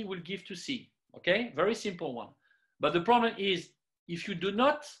B, B will give to C. Okay, very simple one. But the problem is if you do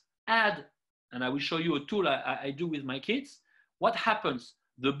not add, and I will show you a tool I do with my kids, what happens?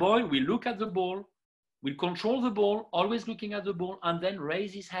 The boy will look at the ball, will control the ball, always looking at the ball, and then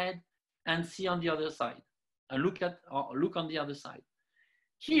raise his head and see on the other side, and look on the other side.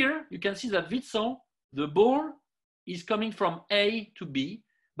 here you can see that Vincent, the ball is coming from A to B,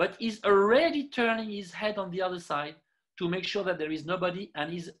 but he's already turning his head on the other side to make sure that there is nobody,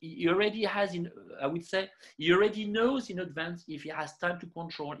 and he already has, I would say, he already knows in advance if he has time to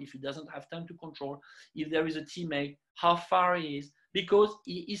control, if he doesn't have time to control, if there is a teammate, how far he is, because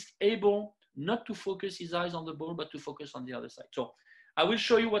he is able not to focus his eyes on the ball, but to focus on the other side. So I will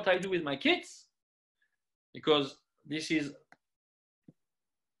show you what I do with my kids, because this is,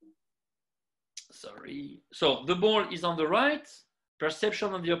 sorry. So the ball is on the right,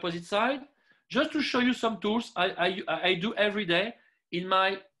 perception on the opposite side. Just to show you some tools I do every day in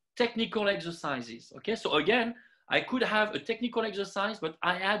my technical exercises. Okay, so again, I could have a technical exercise, but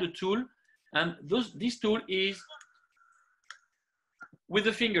I add a tool, and this tool is with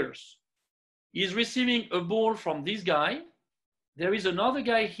the fingers. He's receiving a ball from this guy. There is another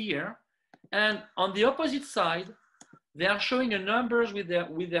guy here, and on the opposite side, they are showing a numbers with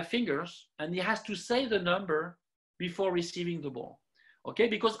their fingers, and he has to say the number before receiving the ball. Okay,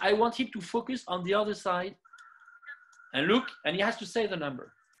 because I want him to focus on the other side and look, and he has to say the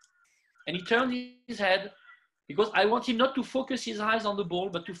number. And he turns his head because I want him not to focus his eyes on the ball,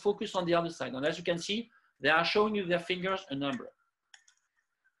 but to focus on the other side. And as you can see, they are showing you their fingers a number.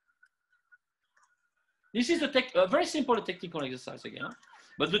 This is a very simple technical exercise again,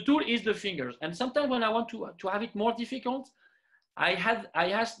 but the tool is the fingers. And sometimes when I want to have it more difficult, I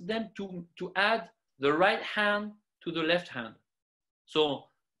ask them to add the right hand to the left hand. So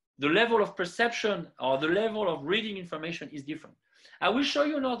the level of perception or the level of reading information is different. I will show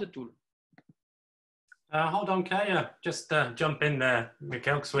you another tool. Hold on, Kay. Just jump in there,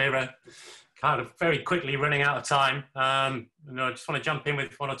 Mikel, because we're kind of very quickly running out of time. I just want to jump in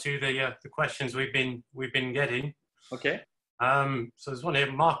with one or two of the questions we've been getting. Okay. So there's one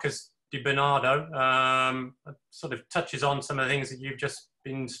here, Marcus Di Bernardo, sort of touches on some of the things that you've just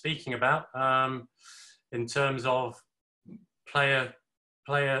been speaking about in terms of player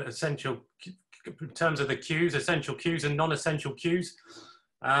essential, in terms of the cues, essential cues and non-essential cues.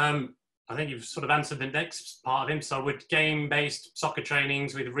 I think you've sort of answered the next part of him. So would game-based soccer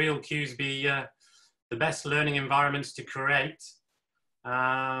trainings with real cues be the best learning environments to create,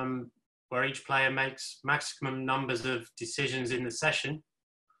 where each player makes maximum numbers of decisions in the session?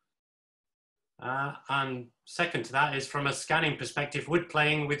 And second to that is, from a scanning perspective, would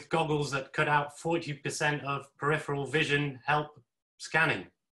playing with goggles that cut out 40% of peripheral vision help scanning,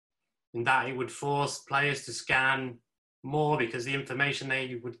 in that it would force players to scan more because the information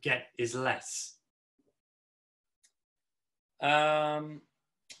they would get is less? So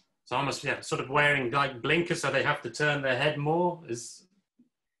almost, yeah, sort of wearing like blinkers so they have to turn their head more. Does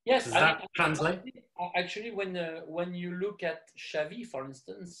that translate? Actually, when you look at Javid, for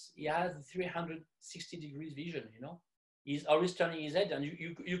instance, he has 360 degrees vision, you know. He's always turning his head, and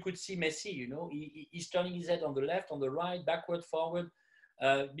you could see Messi, you know, he's turning his head on the left, on the right, backward, forward,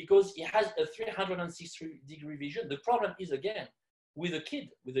 because he has a 360-degree vision. The problem is, again, with a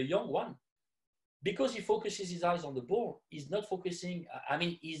kid, with a young one, because he focuses his eyes on the ball, he's not focusing. I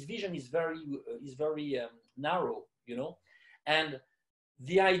mean, his vision is very narrow, you know. And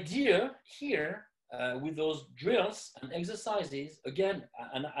the idea here with those drills and exercises, again,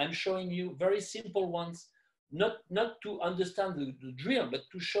 and I'm showing you very simple ones, not to understand the drill, but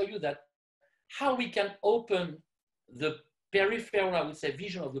to show you that how we can open the peripheral, I would say,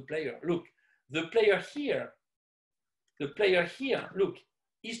 vision of the player. Look, the player here, look,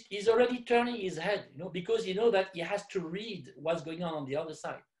 he's already turning his head, you know, because you know that he has to read what's going on the other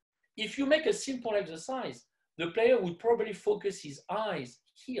side. If you make a simple exercise, the player would probably focus his eyes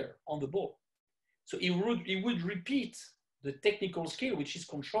here on the ball. So he would repeat the technical skill, which is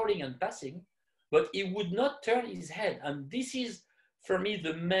controlling and passing, but he would not turn his head. And this is, for me,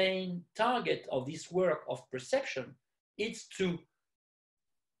 the main target of this work of perception. It's to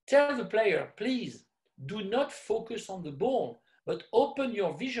tell the player, please, do not focus on the ball, but open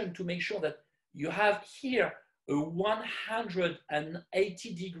your vision to make sure that you have here a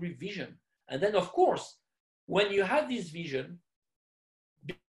 180-degree vision. And then, of course, when you have this vision,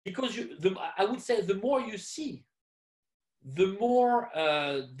 because I would say the more you see, the more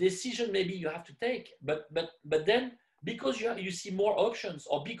decision maybe you have to take. But then, because you see more options,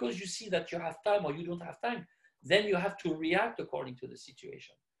 or because you see that you have time or you don't have time, then you have to react according to the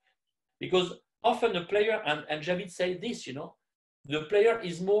situation. Because often a player, and Javid said this, you know, the player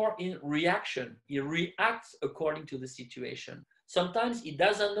is more in reaction. He reacts according to the situation. Sometimes he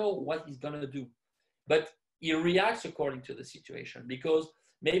doesn't know what he's going to do, but he reacts according to the situation. Because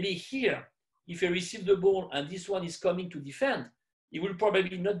maybe here, if he receives the ball and this one is coming to defend, he will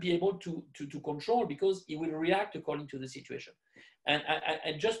probably not be able to control because he will react according to the situation. And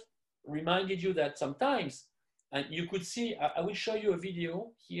I just reminded you that sometimes, and you could see, I will show you a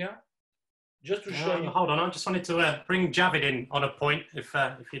video here, just to show you. Hold on, I just wanted to bring Javid in on a point, if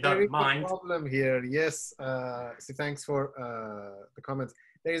you don't mind. There is a problem here. Yes, so thanks for the comments.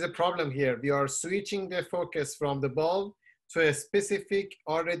 There is a problem here. We are switching the focus from the ball to a specific,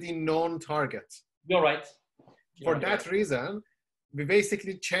 already known target. You're right. For that reason, we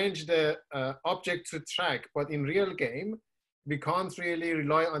basically change the object to track, but in real game, we can't really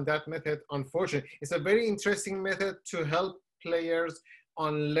rely on that method, unfortunately. It's a very interesting method to help players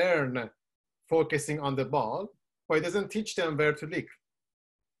unlearn focusing on the ball, but it doesn't teach them where to look.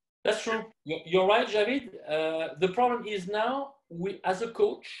 That's true. You're right, Javid. The problem is now, as a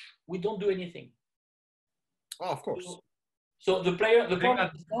coach, we don't do anything. Oh, of course. So the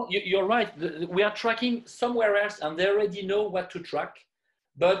problem is now, you're right. We are tracking somewhere else, and they already know what to track.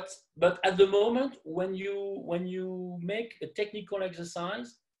 But at the moment, when you make a technical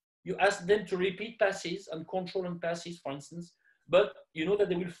exercise, you ask them to repeat passes and control on passes, for instance. But you know that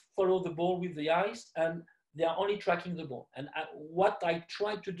they will follow the ball with the eyes, and they are only tracking the ball. And what I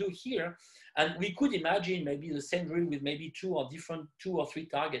try to do here, and we could imagine maybe the same drill with maybe two or three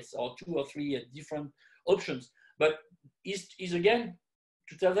targets or two or three different options. But is again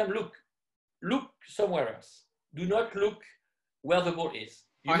to tell them, look somewhere else. Do not look where the ball is.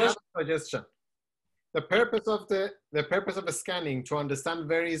 I have a suggestion. The purpose of the scanning to understand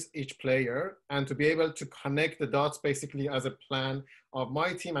where is each player and to be able to connect the dots basically as a plan of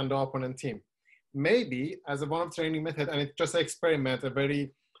my team and the opponent team. Maybe as a one-off training method, and it's just an experiment, a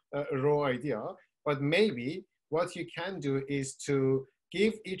very raw idea, but maybe what you can do is to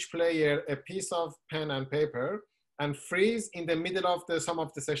give each player a piece of pen and paper and freeze in the middle of some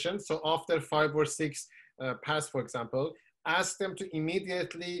of the sessions. So after 5 or 6 pass, for example, ask them to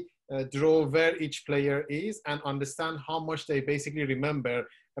immediately draw where each player is and understand how much they basically remember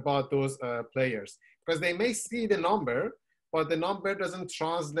about those players. Because they may see the number, but the number doesn't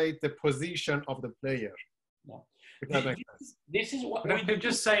translate the position of the player. No. If that makes sense. This is what we could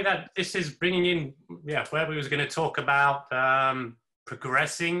just say that this is bringing in, where we was going to talk about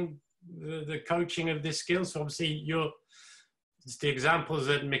progressing the coaching of this skill. So obviously the examples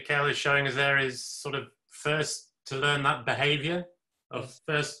that Mikel is showing us there is sort of first to learn that behavior of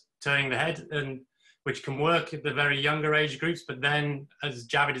first turning the head, and which can work at the very younger age groups. But then, as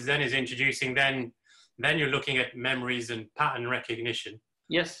Javid is introducing, then you're looking at memories and pattern recognition.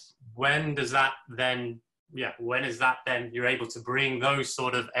 Yes. When is that then you're able to bring those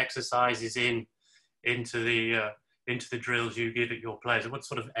sort of exercises into the drills you give at your players? What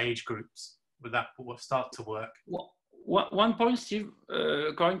sort of age groups would that start to work? Well, one point, Steve,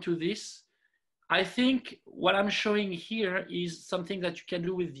 going to this, I think what I'm showing here is something that you can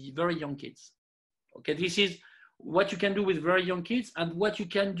do with the very young kids. Okay, this is what you can do with very young kids and what you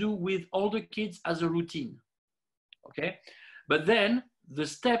can do with older kids as a routine. Okay, but then the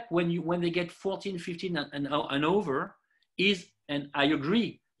step when they get 14, 15 and over is, and I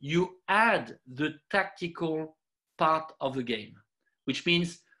agree, you add the tactical part of the game, which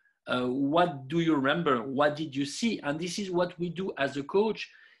means what do you remember? What did you see? And this is what we do as a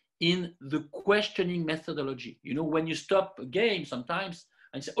coach in the questioning methodology. You know, when you stop a game sometimes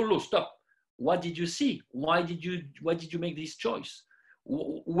and say, oh, no, stop. What did you see? Why did you make this choice?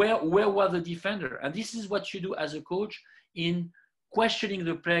 Where was the defender? And this is what you do as a coach in questioning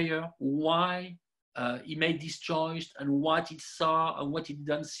the player, why he made this choice and what he saw and what he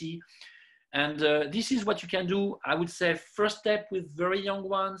didn't see. And this is what you can do, I would say, first step with very young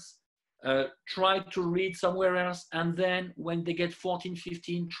ones, try to read somewhere else. And then when they get 14,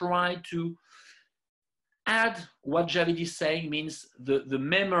 15, try to add what Javid is saying, means the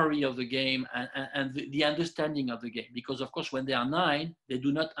memory of the game and the understanding of the game. Because of course, when they are 9, they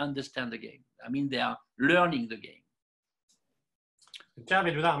do not understand the game. I mean, they are learning the game.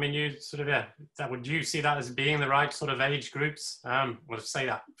 Javid, with that, I mean, you sort of, would you see that as being the right sort of age groups? Well, to say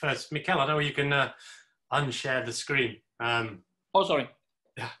that first, Mikel, I know you can unshare the screen. Oh, sorry.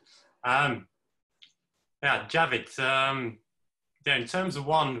 Javid, in terms of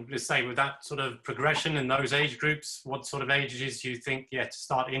one, let's say with that sort of progression in those age groups, what sort of ages do you think, to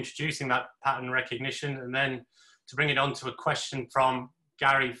start introducing that pattern recognition? And then to bring it on to a question from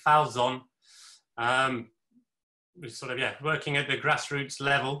Gary Falzon, sort of, working at the grassroots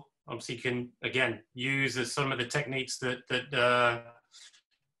level, obviously you can, again, use some of the techniques that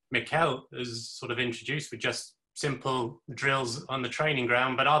Mikel has sort of introduced with just simple drills on the training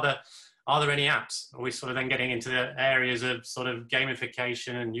ground, but are there any apps? Are we sort of then getting into the areas of sort of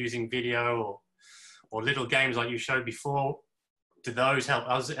gamification and using video or little games like you showed before? do those help?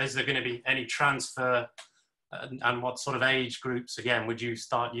 Is there going to be any transfer, and what sort of age groups, again, would you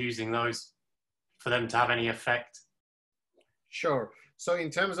start using those for them to have any effect? Sure. So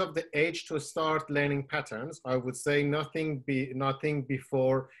in terms of the age to start learning patterns, I would say nothing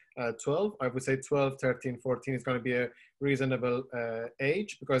before 12. I would say 12, 13, 14 is going to be a reasonable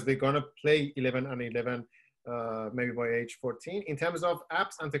age, because they're going to play 11 and 11 maybe by age 14. In terms of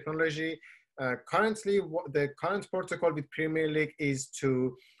apps and technology, currently the current protocol with Premier League is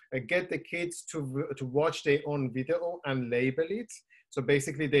to get the kids to watch their own video and label it. So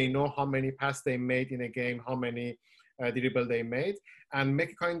basically they know how many passes they made in a game, how many dribble they made, and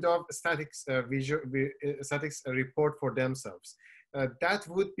make a kind of statics report for themselves. That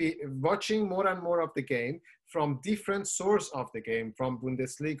would be watching more and more of the game from different source of the game, from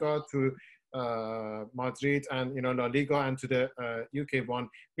Bundesliga to Madrid and La Liga and to the UK one,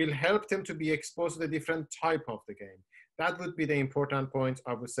 will help them to be exposed to the different type of the game. That would be the important point,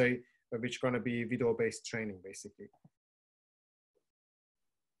 I would say, which is going to be video-based training, basically.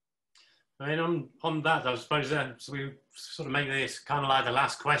 I mean, on that, I suppose so we sort of make this kind of like the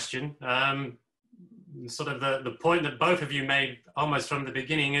last question. Sort of the point that both of you made almost from the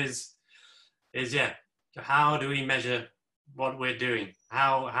beginning is yeah, how do we measure what we're doing?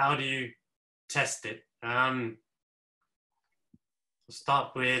 How do you test it? We'll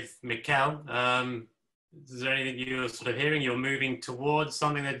start with Mikel. Is there anything you're sort of hearing? You're moving towards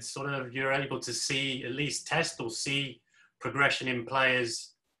something that sort of you're able to see, at least test or see progression in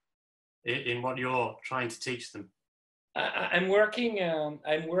players in what you're trying to teach them? I'm working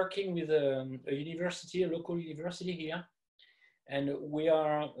with a university, a local university here, and we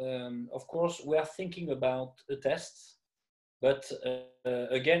are, of course, we are thinking about a test. But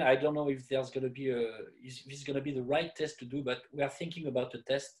again, I don't know if there's going to be if it's going to be the right test to do. But we are thinking about a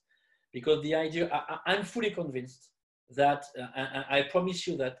test, because the idea, I'm fully convinced that I promise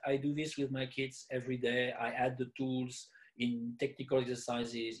you that I do this with my kids every day. I add the tools in technical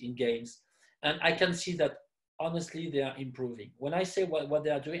exercises, in games, and I can see that honestly they are improving. When I say what they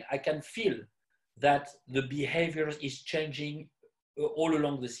are doing, I can feel that the behavior is changing all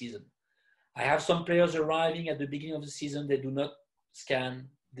along the season. I have some players arriving at the beginning of the season, they do not scan,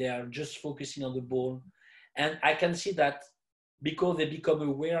 they are just focusing on the ball. And I can see that because they become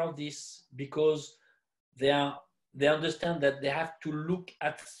aware of this, because they understand that they have to look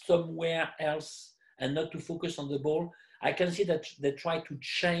at somewhere else and not to focus on the ball, I can see that they try to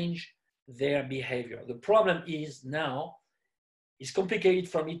change their behavior. The problem is now, it's complicated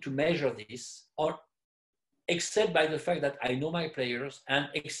for me to measure this, except by the fact that I know my players, and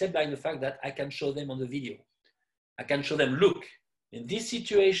except by the fact that I can show them on the video. I can show them, look, in this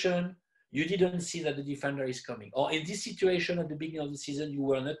situation, you didn't see that the defender is coming. Or in this situation at the beginning of the season, you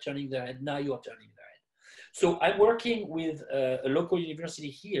were not turning their head, now you are turning their head. So I'm working with a local university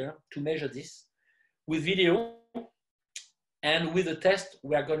here to measure this with video and with a test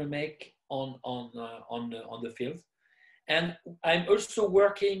we are going to make on the field. And I'm also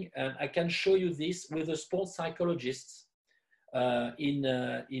working, and I can show you this, with a sports psychologist in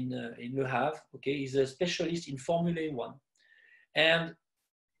Le Havre. Okay, he's a specialist in Formula 1, and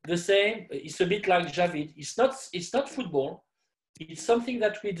the same. It's a bit like Javid. It's not football. It's something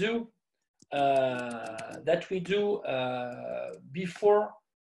that we do before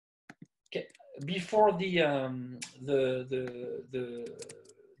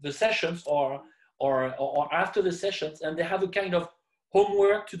the sessions or after the sessions, and they have a kind of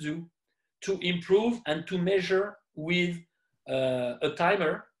homework to do to improve and to measure with a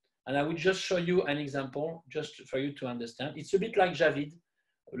timer. And I will just show you an example just for you to understand. It's a bit like Javid,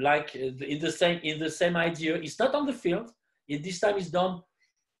 like in the same idea. It's not on the field. This time it's done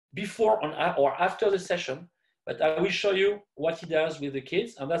before or after the session. But I will show you what he does with the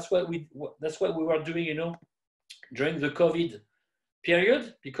kids, and that's what we were doing, during the COVID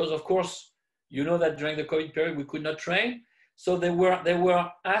period, because of course, that during the COVID period we could not train. So they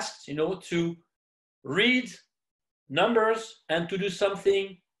were asked, to read numbers and to do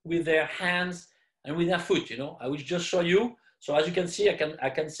something with their hands and with their foot. I will just show you. So as you can see, I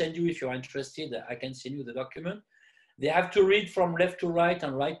can send you, if you're interested, I can send you the document. They have to read from left to right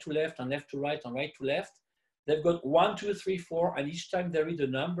and right to left and left to right and right to left. They've got 1, 2, 3, 4, and each time they read a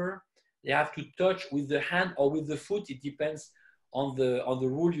number, they have to touch with the hand or with the foot. It depends on the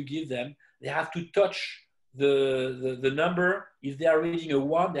rule you give them. They have to touch the number. If they are reading a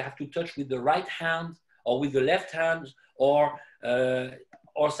 1, they have to touch with the right hand or with the left hand and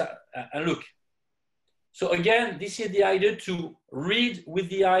look. So again, this is the idea, to read with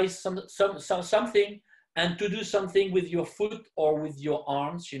the eyes something and to do something with your foot or with your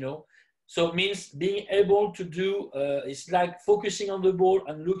arms, So it means being able to do, it's like focusing on the ball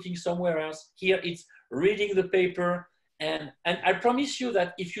and looking somewhere else. Here it's reading the paper. And I promise you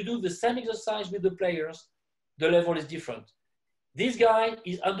that if you do the same exercise with the players, the level is different. This guy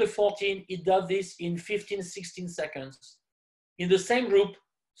is under 14. He does this in 15, 16 seconds. In the same group,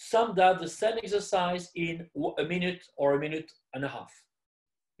 some do the same exercise in a minute or a minute and a half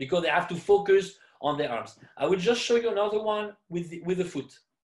because they have to focus on their arms. I will just show you another one with the foot.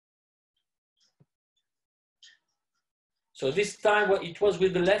 So this time it was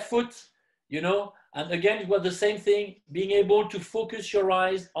with the left foot, you know, and again, it was the same thing, being able to focus your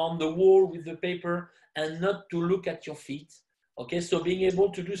eyes on the wall with the paper and not to look at your feet. Okay, so being able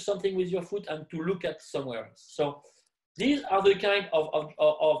to do something with your foot and to look at somewhere else. So these are the kind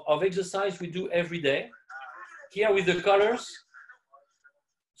of exercise we do every day. Here with the colors.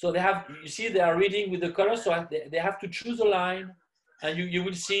 So they have, you see, they are reading with the colors. So they have to choose a line and you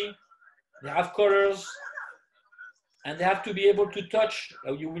will see they have colors and they have to be able to touch.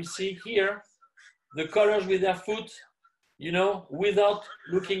 You will see here the colors with their foot, you know, without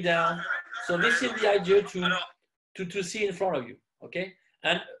looking down. So this is the idea to see in front of you, okay?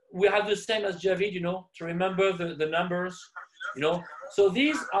 And we have the same as Javid, you know, to remember the numbers, you know. So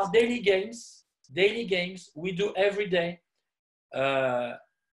these are daily games we do every day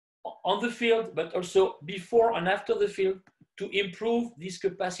on the field, but also before and after the field to improve this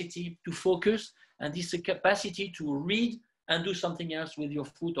capacity to focus and this capacity to read and do something else with your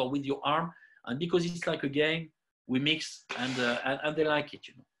foot or with your arm. And because it's like a game, we mix and they like it,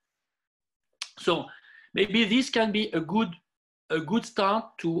 you know. So maybe this can be a good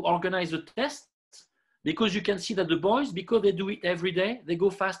start to organize a test because you can see that the boys, because they do it every day, they go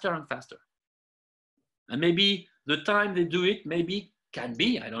faster and faster. And maybe the time they do it can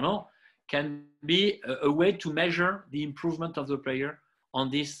be a way to measure the improvement of the player on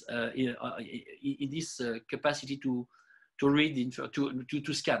this in this capacity to read,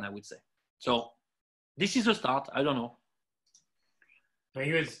 to scan, I would say. So this is a start. I don't know.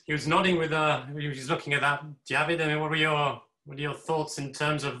 He was nodding with he was looking at that. Javid, I mean, what are your thoughts in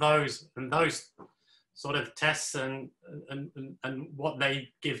terms of those sort of tests and what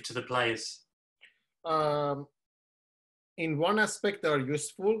they give to the players? In one aspect, they are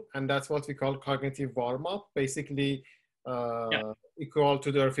useful, and that's what we call cognitive warm-up, basically equal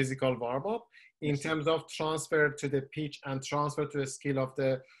to their physical warm-up. In terms of transfer to the pitch and transfer to the skill of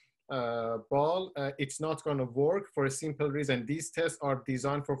the ball, it's not going to work for a simple reason. These tests are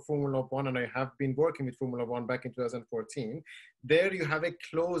designed for Formula 1, and I have been working with Formula 1 back in 2014. There you have a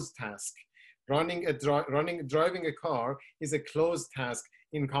closed task. Driving a car is a closed task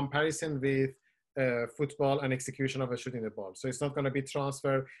in comparison with football and execution of a shooting the ball. So it's not going to be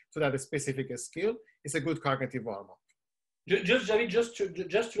transferred to that specific skill. It's a good cognitive warm-up. Just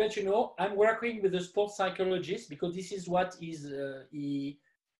to let you know, I'm working with a sports psychologist because this is what he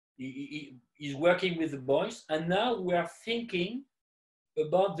is working with the boys. And now we are thinking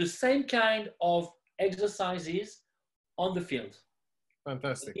about the same kind of exercises on the field.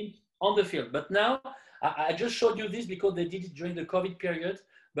 Fantastic. On the field. But now, I just showed you this because they did it during the COVID period.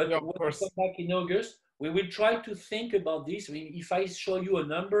 But yeah, when we come back in August, we will try to think about this. I mean, if I show you a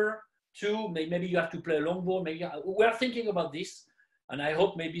number, 2, maybe you have to play a long ball. Maybe we're thinking about this. And I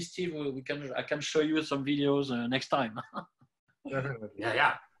hope maybe, Steve, I can show you some videos next time. Definitely.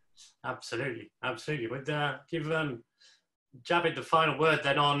 Yeah. Absolutely. Would give Javid the final word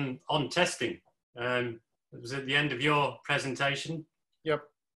then on testing. It was at the end of your presentation. Yep.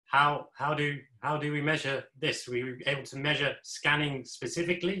 How do we measure this? Were we able to measure scanning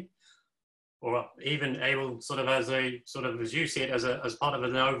specifically, or even able as you see it as part of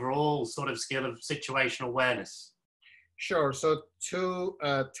an overall sort of skill of situational awareness? Sure. So two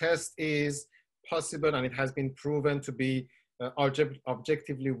tests is possible, and it has been proven to be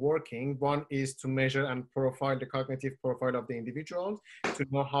objectively working. One is to measure and profile the cognitive profile of the individuals to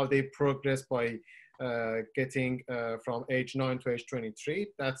know how they progress by getting from age 9 to age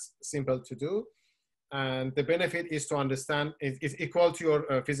 23. That's simple to do. And the benefit is to understand it's equal to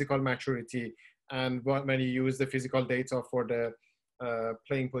your physical maturity and when you use the physical data for the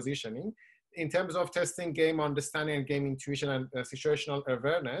playing positioning. In terms of testing game understanding and game intuition and situational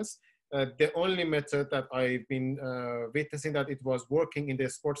awareness, the only method that I've been witnessing that it was working in the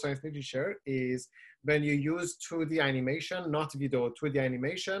sports science literature is when you use 2D animation, not video, 2D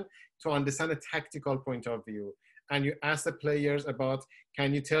animation to understand a tactical point of view. And you ask the players about,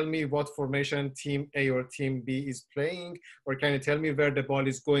 can you tell me what formation team A or team B is playing? Or can you tell me where the ball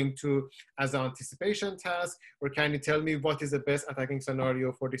is going to as an anticipation task? Or can you tell me what is the best attacking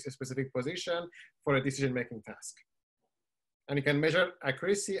scenario for this specific position for a decision-making task? And you can measure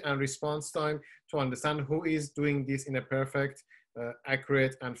accuracy and response time to understand who is doing this in a perfect,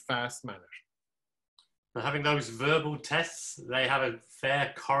 accurate, and fast manner. But having those verbal tests, they have a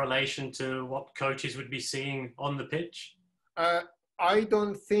fair correlation to what coaches would be seeing on the pitch? I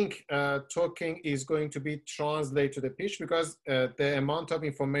don't think talking is going to be translated to the pitch, because the amount of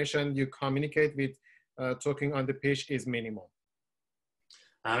information you communicate with talking on the pitch is minimal.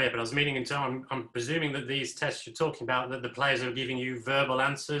 Yeah, but I was meaning in terms, I'm presuming that these tests you're talking about, that the players are giving you verbal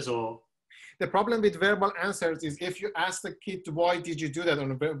answers, or? The problem with verbal answers is if you ask the kid, why did you do that, or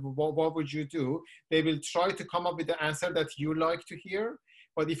what would you do, they will try to come up with the answer that you like to hear.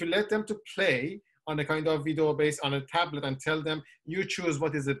 But if you let them to play on a kind of video based on a tablet and tell them, you choose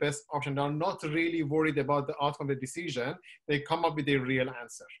what is the best option, they're not really worried about the outcome of the decision, they come up with a real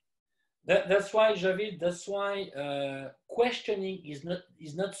answer. That's why, Javid, that's why questioning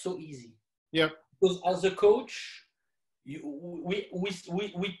is not so easy. Yeah. Because as a coach,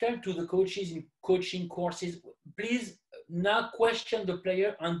 we tell to the coaches in coaching courses, please not question the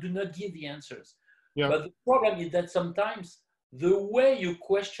player and do not give the answers. Yeah. But the problem is that sometimes the way you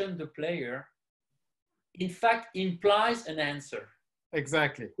question the player, in fact, implies an answer.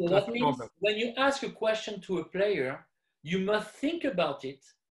 Exactly. So that means when you ask a question to a player, you must think about it.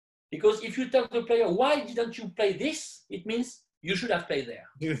 Because if you tell the player, why didn't you play this? It means you should have played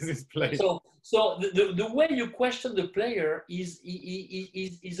there. So the way you question the player is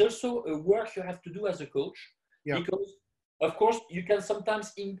also a work you have to do as a coach. Yeah. Because, of course, you can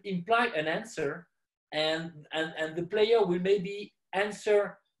sometimes imply an answer and the player will maybe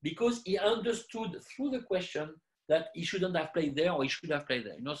answer because he understood through the question that he shouldn't have played there or he should have played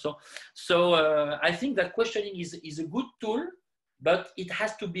there. You know, so I think that questioning is a good tool, but it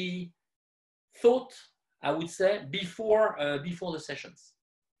has to be thought, I would say, before the sessions.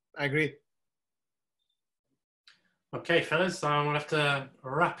 I agree. Okay, fellas, I'm going to have to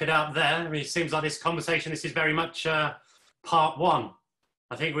wrap it up there. I mean, it seems like this conversation, this is very much part one.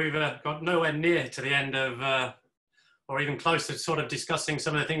 I think we've got nowhere near to the end of, or even close to sort of discussing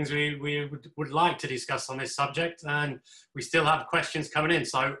some of the things we would like to discuss on this subject. And we still have questions coming in.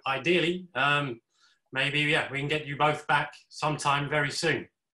 So ideally, maybe, yeah, we can get you both back sometime very soon.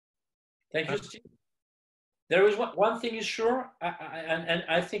 Thank you, Steve. There is one thing is sure, and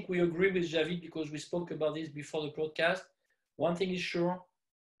I think we agree with Javid because we spoke about this before the broadcast. One thing is sure,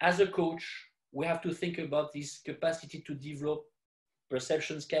 as a coach, we have to think about this capacity to develop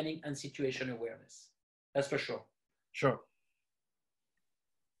perception scanning and situation awareness. That's for sure. Sure.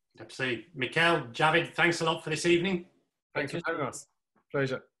 Absolutely. Mikel, Javid, thanks a lot for this evening. Thanks for having us.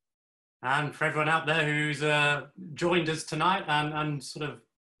 Pleasure. And for everyone out there who's joined us tonight and sort of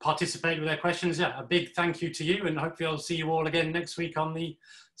participated with their questions, yeah, a big thank you to you, and hopefully I'll see you all again next week on the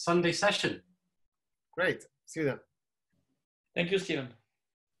Sunday session. Great. See you then. Thank you, Stephen.